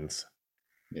friends.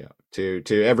 Yeah, to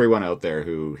everyone out there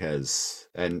who has,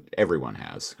 and everyone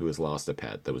has, who has lost a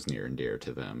pet that was near and dear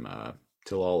to them,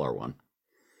 till all are one.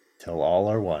 Till all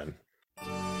are one.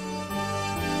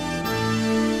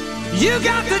 You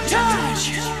got the touch.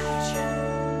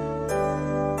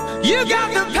 You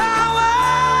got the power.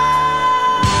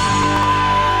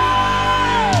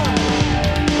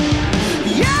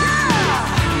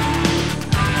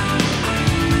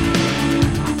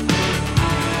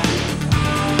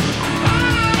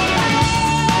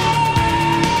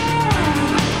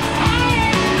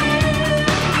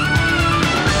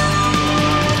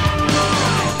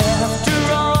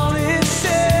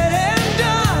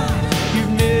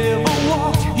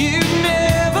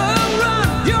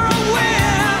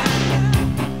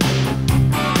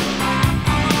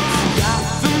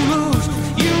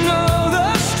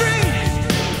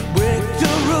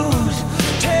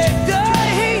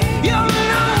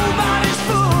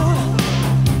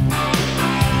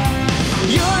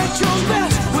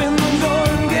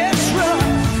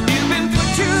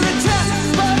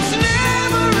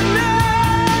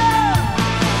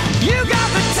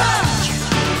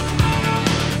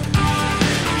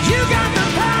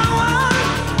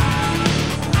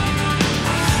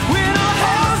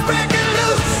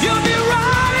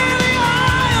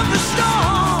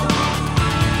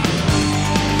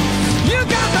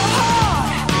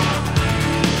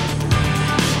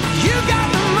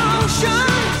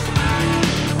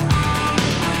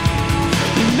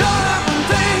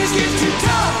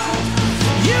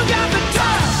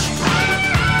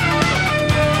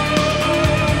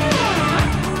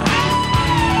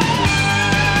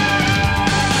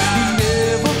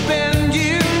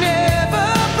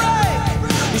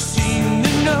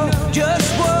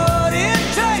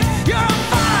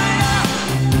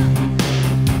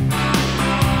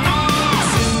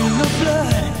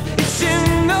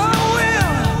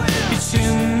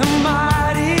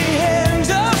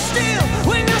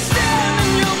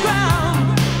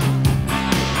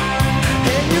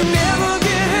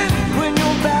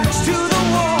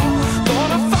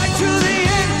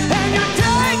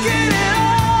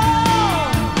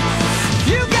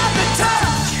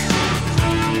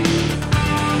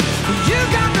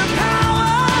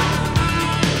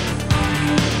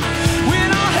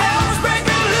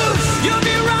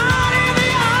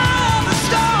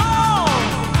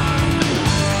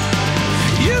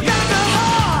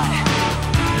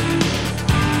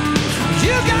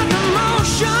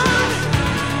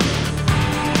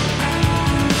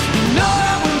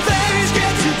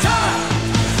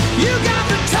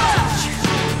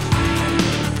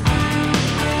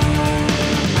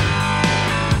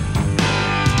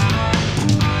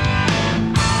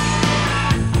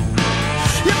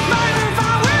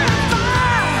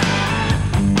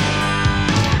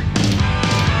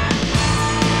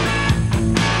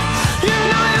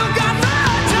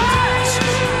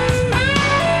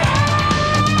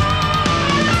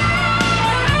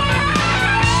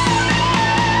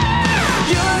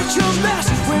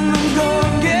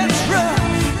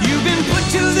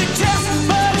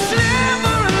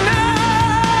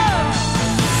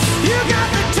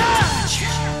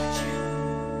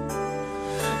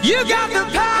 You got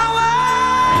the power.